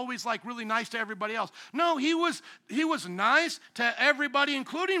 He was always like really nice to everybody else. No, he was nice to everybody,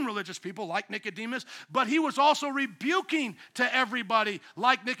 including religious people like Nicodemus, but he was also rebuking to everybody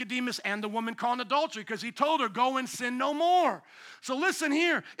like Nicodemus and the woman caught in adultery because he told her, go and sin no more. So listen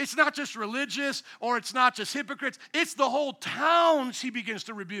here, it's not just religious or it's not just hypocrites. It's the whole towns he begins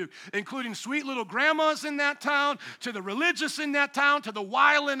to rebuke, including sweet little grandmas in that town, to the religious in that town, to the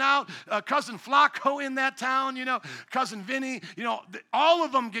wilding out cousin Flacco in that town, cousin Vinny, all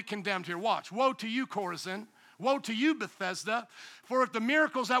of them get condemned here. Watch. Woe to you, Chorazin. Woe to you, Bethesda. For if the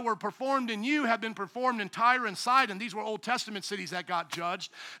miracles that were performed in you had been performed in Tyre and Sidon, these were Old Testament cities that got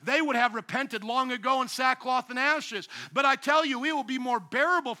judged, they would have repented long ago in sackcloth and ashes. But I tell you, it will be more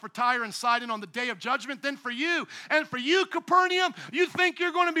bearable for Tyre and Sidon on the day of judgment than for you. And for you, Capernaum, you think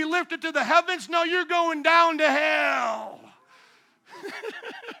you're going to be lifted to the heavens? No, you're going down to hell.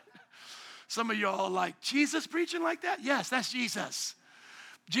 Some of y'all are like, Jesus preaching like that? Yes, that's Jesus.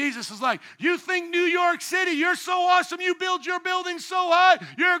 Jesus is like, you think New York City, you're so awesome, you build your building so high,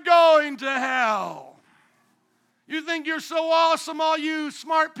 you're going to hell. You think you're so awesome, all you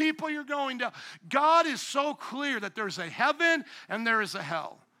smart people, you're going to. God is so clear that there's a heaven and there is a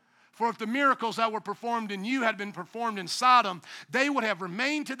hell. For if the miracles that were performed in you had been performed in Sodom, they would have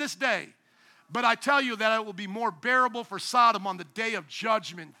remained to this day. But I tell you that it will be more bearable for Sodom on the day of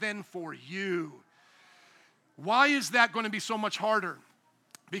judgment than for you. Why is that going to be so much harder?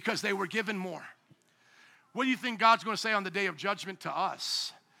 Because they were given more. What do you think God's going to say on the day of judgment to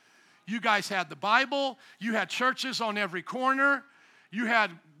us? You guys had the Bible. You had churches on every corner. You had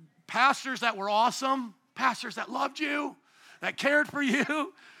pastors that were awesome, pastors that loved you, that cared for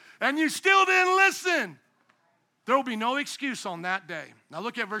you, and you still didn't listen. There will be no excuse on that day. Now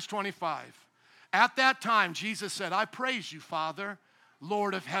look at verse 25. At that time, Jesus said, I praise you, Father,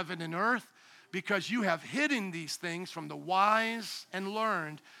 Lord of heaven and earth, because you have hidden these things from the wise and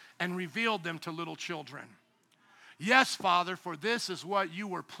learned and revealed them to little children. Yes, Father, for this is what you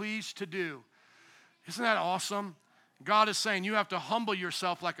were pleased to do. Isn't that awesome? God is saying you have to humble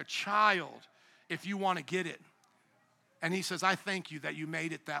yourself like a child if you want to get it. And he says, I thank you that you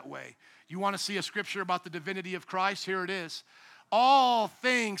made it that way. You want to see a scripture about the divinity of Christ? Here it is. All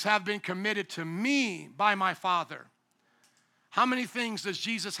things have been committed to me by my Father. How many things does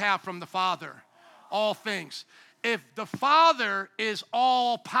Jesus have from the Father? All things. If the Father is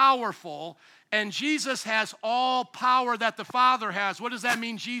all powerful and Jesus has all power that the Father has, what does that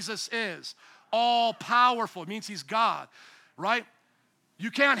mean Jesus is? All powerful. It means he's God, right? You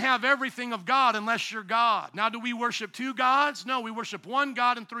can't have everything of God unless you're God. Now, do we worship two gods? No, we worship one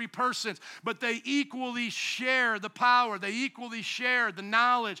God in three persons, but they equally share the power. They equally share the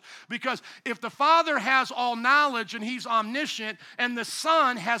knowledge. Because if the Father has all knowledge and he's omniscient, and the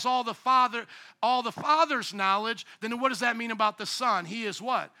Son has all the Father's knowledge, then what does that mean about the Son? He is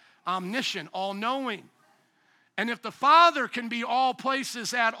what? Omniscient, all-knowing. And if the Father can be all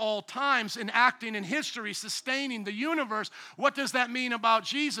places at all times and acting in history, sustaining the universe, what does that mean about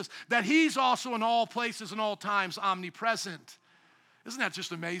Jesus? That he's also in all places and all times omnipresent. Isn't that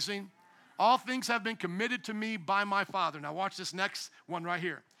just amazing? All things have been committed to me by my Father. Now watch this next one right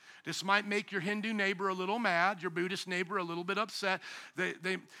here. This might make your Hindu neighbor a little mad, your Buddhist neighbor a little bit upset.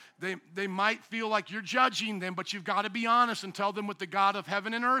 They might feel like you're judging them, but you've got to be honest and tell them what the God of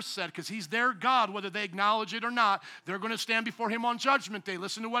heaven and earth said, because he's their God, whether they acknowledge it or not. They're going to stand before him on judgment day.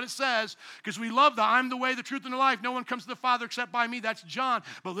 Listen to what it says, because we love I'm the way, the truth, and the life. No one comes to the Father except by me. That's John.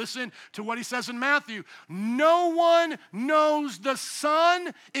 But listen to what he says in Matthew. No one knows the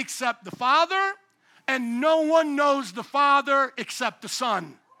Son except the Father, and no one knows the Father except the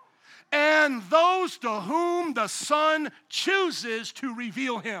Son, and those to whom the Son chooses to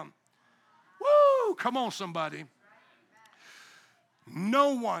reveal him. Woo! Come on, somebody.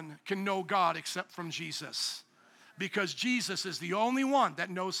 No one can know God except from Jesus, because Jesus is the only one that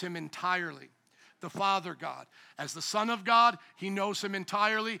knows him entirely. The Father God. As the Son of God, he knows him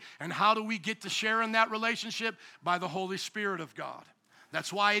entirely. And how do we get to share in that relationship? By the Holy Spirit of God.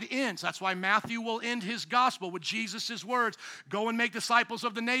 That's why it ends. That's why Matthew will end his gospel with Jesus' words. Go and make disciples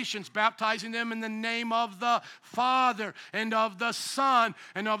of the nations, baptizing them in the name of the Father and of the Son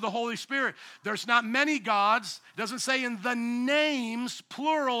and of the Holy Spirit. There's not many gods. It doesn't say in the names,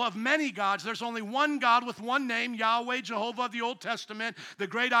 plural of many gods. There's only one God with one name, Yahweh, Jehovah of the Old Testament, the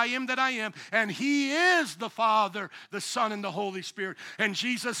great I am that I am. And he is the Father, the Son, and the Holy Spirit. And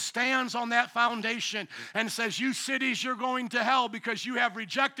Jesus stands on that foundation and says, you cities, you're going to hell because you have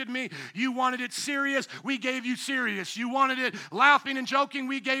rejected me. You wanted it serious, we gave you serious. You wanted it laughing and joking,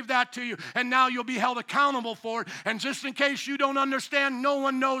 we gave that to you. And now you'll be held accountable for it. And just in case you don't understand, no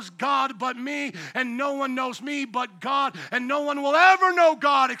one knows God but me, and no one knows me but God, and no one will ever know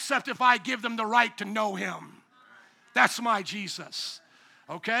God except if I give them the right to know him. That's my Jesus.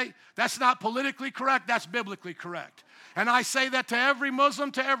 Okay? That's not politically correct, that's biblically correct. And I say that to every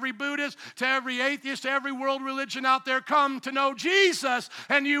Muslim, to every Buddhist, to every atheist, to every world religion out there. Come to know Jesus,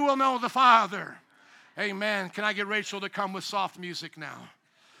 and you will know the Father. Amen. Can I get Rachel to come with soft music now?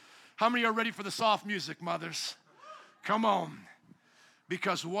 How many are ready for the soft music, mothers? Come on.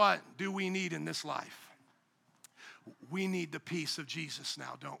 Because what do we need in this life? We need the peace of Jesus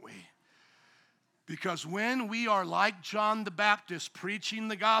now, don't we? Because when we are like John the Baptist preaching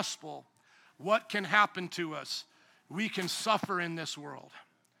the gospel, what can happen to us? We can suffer in this world.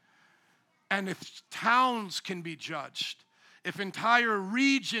 And if towns can be judged, if entire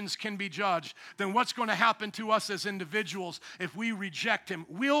regions can be judged, then what's going to happen to us as individuals if we reject him?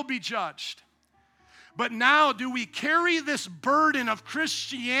 We'll be judged. But now, do we carry this burden of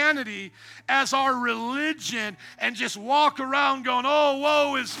Christianity as our religion and just walk around going, oh,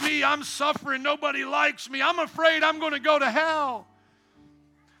 woe is me, I'm suffering, nobody likes me, I'm afraid I'm going to go to hell?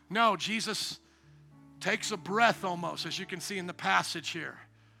 No, Jesus takes a breath almost, as you can see in the passage here.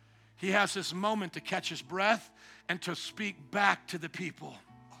 He has this moment to catch his breath and to speak back to the people.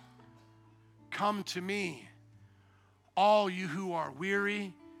 Come to me, all you who are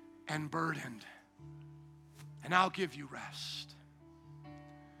weary and burdened, and I'll give you rest.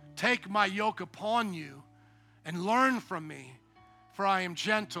 Take my yoke upon you and learn from me, for I am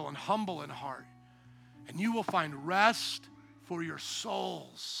gentle and humble in heart, and you will find rest for your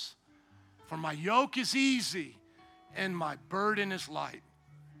souls. For my yoke is easy and my burden is light.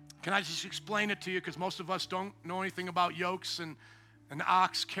 Can I just explain it to you? Because most of us don't know anything about yokes and an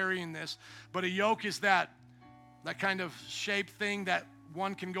ox carrying this. But a yoke is that kind of shaped thing that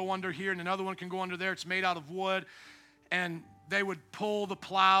one can go under here and another one can go under there. It's made out of wood. And they would pull the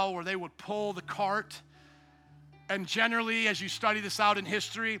plow or they would pull the cart. And generally, as you study this out in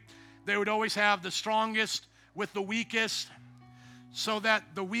history, they would always have the strongest with the weakest, so that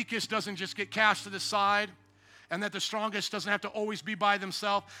the weakest doesn't just get cast to the side, and that the strongest doesn't have to always be by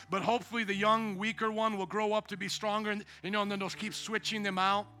themselves, but hopefully the young, weaker one will grow up to be stronger, and then they'll keep switching them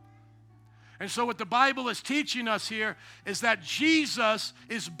out. And so what the Bible is teaching us here is that Jesus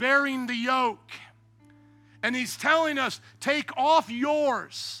is bearing the yoke, and he's telling us, take off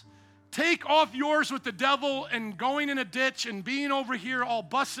yours. Take off yours with the devil and going in a ditch and being over here all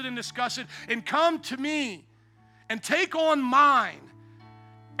busted and disgusted, and come to me. And take on mine,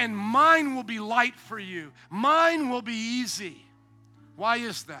 and mine will be light for you. Mine will be easy. Why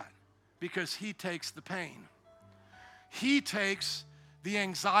is that? Because he takes the pain. He takes the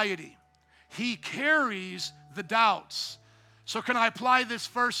anxiety. He carries the doubts. So can I apply this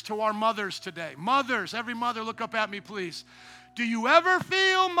first to our mothers today? Mothers, every mother, look up at me, please. Do you ever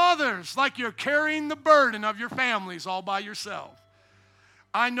feel, mothers, like you're carrying the burden of your families all by yourself?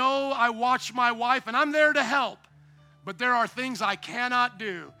 I know I watch my wife, and I'm there to help. But there are things I cannot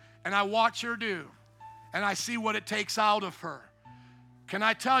do, and I watch her do, and I see what it takes out of her. Can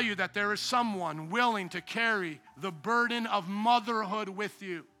I tell you that there is someone willing to carry the burden of motherhood with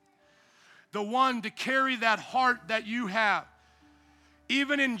you? The one to carry that heart that you have.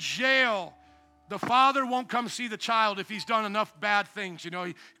 Even in jail, the father won't come see the child if he's done enough bad things. You know,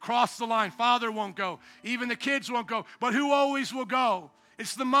 he crossed the line. Father won't go. Even the kids won't go. But who always will go?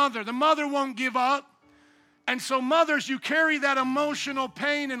 It's the mother. The mother won't give up. And so mothers, you carry that emotional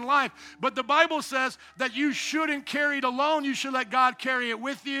pain in life. But the Bible says that you shouldn't carry it alone. You should let God carry it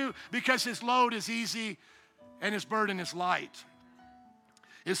with you because his load is easy and his burden is light.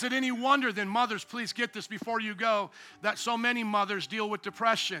 Is it any wonder then, mothers, please get this before you go, that so many mothers deal with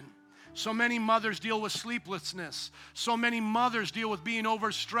depression? So many mothers deal with sleeplessness. So many mothers deal with being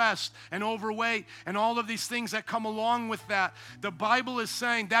overstressed and overweight and all of these things that come along with that. The Bible is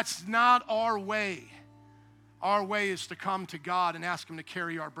saying that's not our way. Our way is to come to God and ask him to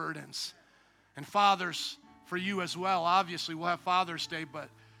carry our burdens. And fathers, for you as well, obviously we'll have Father's Day, but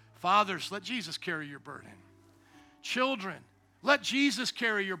fathers, let Jesus carry your burden. Children, let Jesus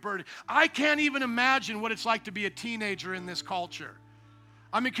carry your burden. I can't even imagine what it's like to be a teenager in this culture.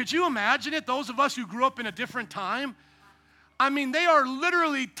 I mean, could you imagine it? Those of us who grew up in a different time. I mean, they are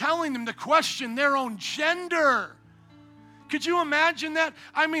literally telling them to question their own gender. Could you imagine that?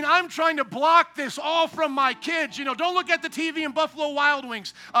 I mean, I'm trying to block this all from my kids. You know, don't look at the TV in Buffalo Wild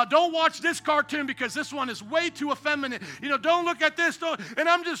Wings. Don't watch this cartoon because this one is way too effeminate. You know, don't look at this. And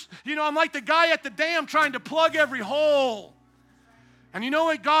I'm just, you know, I'm like the guy at the dam trying to plug every hole. And you know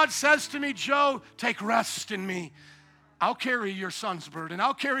what God says to me? Joe, take rest in me. I'll carry your son's burden.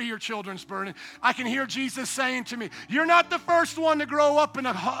 I'll carry your children's burden. I can hear Jesus saying to me, you're not the first one to grow up in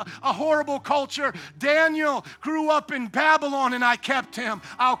a horrible culture. Daniel grew up in Babylon and I kept him.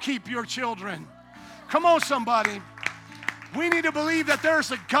 I'll keep your children. Come on, somebody. We need to believe that there's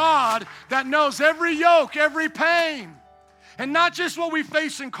a God that knows every yoke, every pain. And not just what we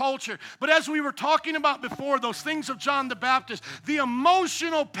face in culture, but as we were talking about before, those things of John the Baptist, the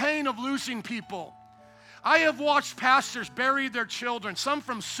emotional pain of losing people. I have watched pastors bury their children, some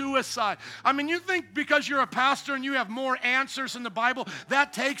from suicide. I mean, you think because you're a pastor and you have more answers in the Bible,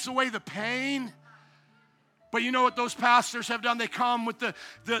 that takes away the pain? But you know what those pastors have done? They come with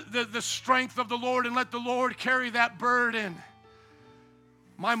the strength of the Lord and let the Lord carry that burden.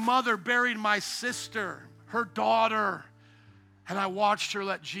 My mother buried my sister, her daughter, and I watched her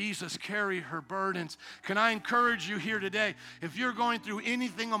let Jesus carry her burdens. Can I encourage you here today, if you're going through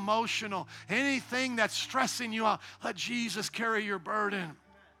anything emotional, anything that's stressing you out, let Jesus carry your burden.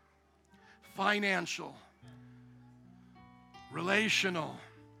 Financial, relational,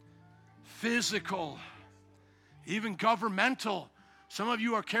 physical, even governmental. Some of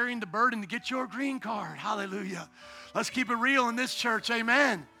you are carrying the burden to get your green card. Hallelujah. Let's keep it real in this church.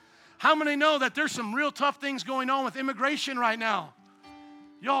 Amen. How many know that there's some real tough things going on with immigration right now?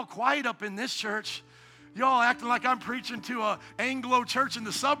 Y'all quiet up in this church. Y'all acting like I'm preaching to an Anglo church in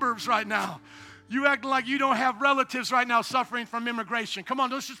the suburbs right now. You acting like you don't have relatives right now suffering from immigration. Come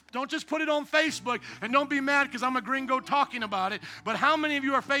on, don't just put it on Facebook and don't be mad because I'm a gringo talking about it. But how many of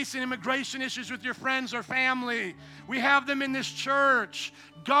you are facing immigration issues with your friends or family? We have them in this church.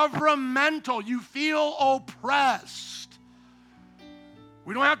 Governmental, you feel oppressed.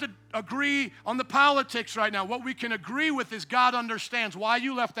 We don't have to agree on the politics right now. What we can agree with is God understands why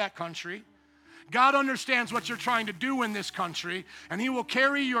you left that country. God understands what you're trying to do in this country, and he will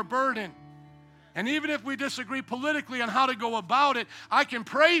carry your burden. And even if we disagree politically on how to go about it, I can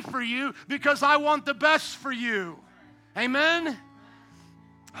pray for you because I want the best for you. Amen?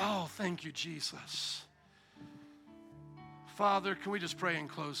 Oh, thank you, Jesus. Father, can we just pray in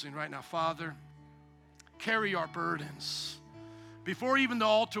closing right now? Father, carry our burdens. Before even the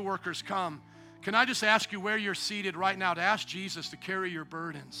altar workers come, can I just ask you where you're seated right now to ask Jesus to carry your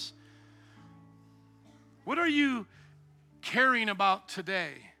burdens? What are you caring about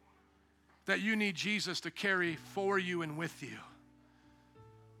today that you need Jesus to carry for you and with you?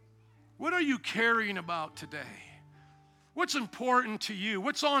 What are you caring about today? What's important to you?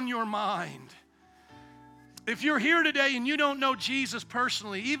 What's on your mind? If you're here today and you don't know Jesus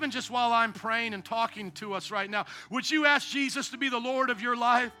personally, even just while I'm praying and talking to us right now, would you ask Jesus to be the Lord of your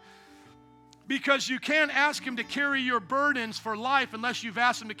life? Because you can't ask him to carry your burdens for life unless you've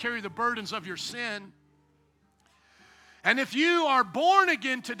asked him to carry the burdens of your sin. And if you are born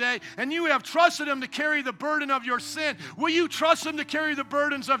again today and you have trusted him to carry the burden of your sin, will you trust him to carry the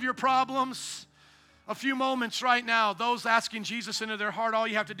burdens of your problems? A few moments right now, those asking Jesus into their heart, all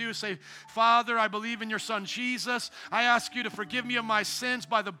you have to do is say, Father, I believe in your son Jesus. I ask you to forgive me of my sins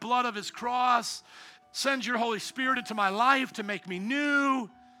by the blood of his cross. Send your Holy Spirit into my life to make me new.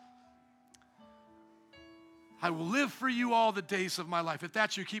 I will live for you all the days of my life. If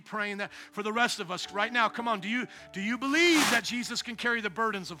that's you, keep praying that. For the rest of us right now, come on, do you believe that Jesus can carry the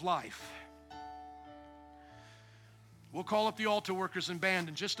burdens of life? We'll call up the altar workers and band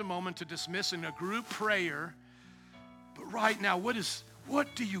in just a moment to dismiss in a group prayer. But right now, what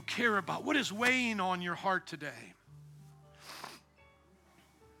do you care about? What is weighing on your heart today?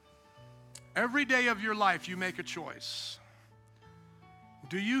 Every day of your life, you make a choice.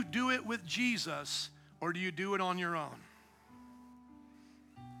 Do you do it with Jesus, or do you do it on your own?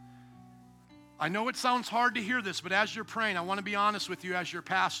 I know it sounds hard to hear this, but as you're praying, I want to be honest with you as your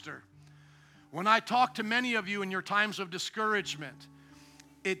pastor. When I talk to many of you in your times of discouragement,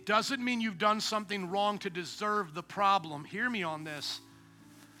 it doesn't mean you've done something wrong to deserve the problem. Hear me on this.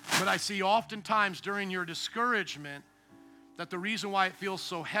 But I see oftentimes during your discouragement that the reason why it feels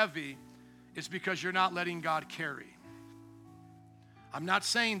so heavy is because you're not letting God carry. I'm not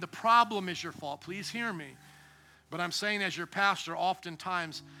saying the problem is your fault. Please hear me. But I'm saying as your pastor,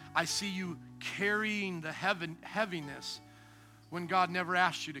 oftentimes I see you carrying the heaviness when God never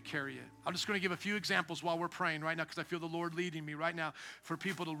asked you to carry it. I'm just going to give a few examples while we're praying right now because I feel the Lord leading me right now for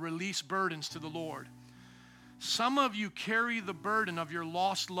people to release burdens to the Lord. Some of you carry the burden of your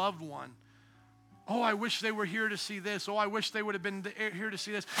lost loved one. Oh, I wish they were here to see this. Oh, I wish they would have been here to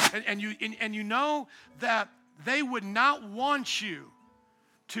see this. And you know that they would not want you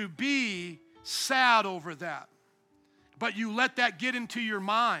to be sad over that. But you let that get into your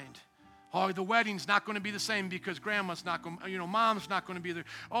mind. Oh, the wedding's not going to be the same because grandma's not going, mom's not going to be there.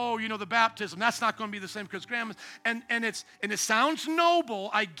 Oh, the baptism, that's not going to be the same because grandma's, and it sounds noble,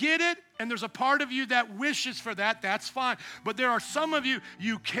 I get it, and there's a part of you that wishes for that, that's fine. But there are some of you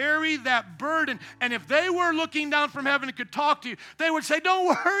carry that burden, and if they were looking down from heaven and could talk to you, they would say, don't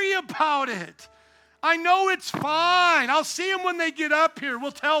worry about it. I know it's fine. I'll see them when they get up here.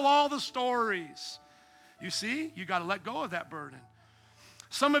 We'll tell all the stories. You see, you got to let go of that burden.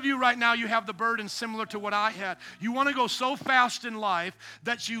 Some of you right now, you have the burden similar to what I had. You want to go so fast in life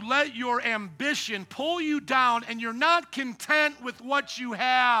that you let your ambition pull you down and you're not content with what you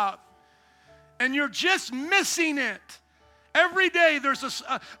have. And you're just missing it. Every day there's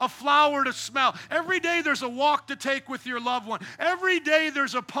a flower to smell. Every day there's a walk to take with your loved one. Every day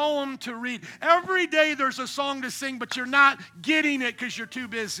there's a poem to read. Every day there's a song to sing, but you're not getting it because you're too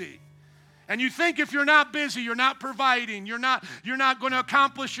busy. And you think if you're not busy, you're not providing, you're not going to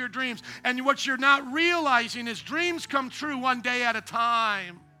accomplish your dreams. And what you're not realizing is dreams come true one day at a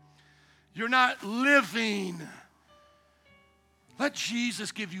time. You're not living. Let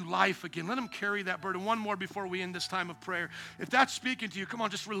Jesus give you life again. Let him carry that burden. One more before we end this time of prayer. If that's speaking to you, come on,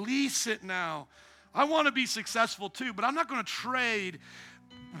 just release it now. I want to be successful too, but I'm not going to trade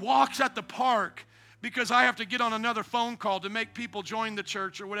walks at the park because I have to get on another phone call to make people join the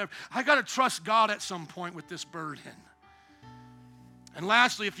church or whatever. I got to trust God at some point with this burden. And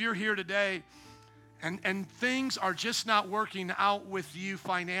lastly, if you're here today and things are just not working out with you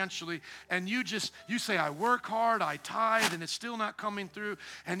financially, and you say, I work hard, I tithe, and it's still not coming through,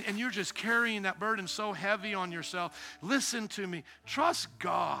 and you're just carrying that burden so heavy on yourself, listen to me. Trust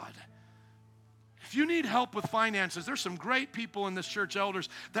God. If you need help with finances, there's some great people in this church, elders,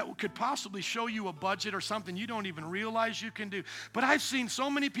 that could possibly show you a budget or something you don't even realize you can do. But I've seen so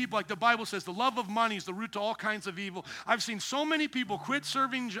many people, like the Bible says, the love of money is the root to all kinds of evil. I've seen so many people quit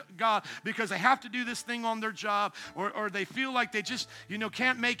serving God because they have to do this thing on their job, or they feel like they just,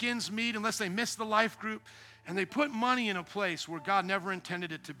 can't make ends meet unless they miss the life group. And they put money in a place where God never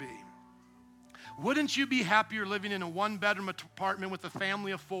intended it to be. Wouldn't you be happier living in a one-bedroom apartment with a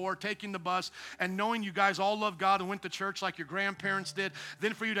family of 4, taking the bus, and knowing you guys all love God and went to church like your grandparents did,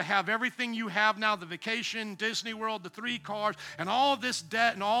 than for you to have everything you have now, the vacation, Disney World, the 3 cars, and all of this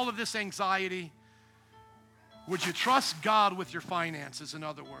debt and all of this anxiety? Would you trust God with your finances, in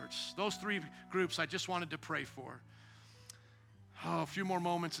other words? Those 3 groups I just wanted to pray for. Oh, a few more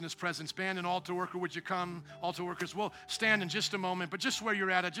moments in his presence. Band and altar worker, would you come? Altar workers, we'll stand in just a moment. But just where you're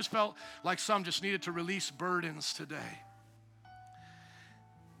at, I just felt like some just needed to release burdens today.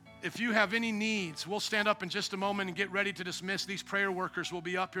 If you have any needs, we'll stand up in just a moment and get ready to dismiss. These prayer workers will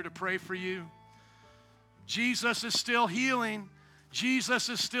be up here to pray for you. Jesus is still healing. Jesus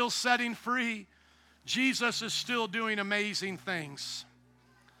is still setting free. Jesus is still doing amazing things.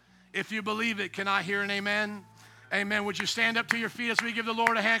 If you believe it, can I hear an amen? Amen. Would you stand up to your feet as we give the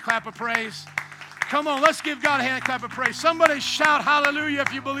Lord a hand clap of praise? Come on, let's give God a hand clap of praise. Somebody shout hallelujah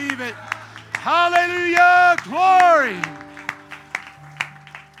if you believe it. Hallelujah, glory.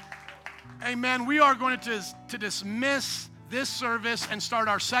 Amen. We are going to dismiss this service and start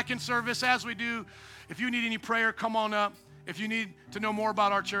our second service. As we do, if you need any prayer, come on up. If you need to know more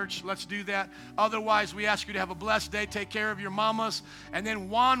about our church, let's do that. Otherwise, we ask you to have a blessed day. Take care of your mamas. And then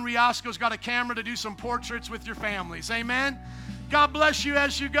Juan Riasco's got a camera to do some portraits with your families. Amen. God bless you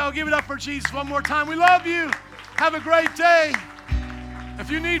as you go. Give it up for Jesus one more time. We love you. Have a great day. If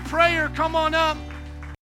you need prayer, come on up.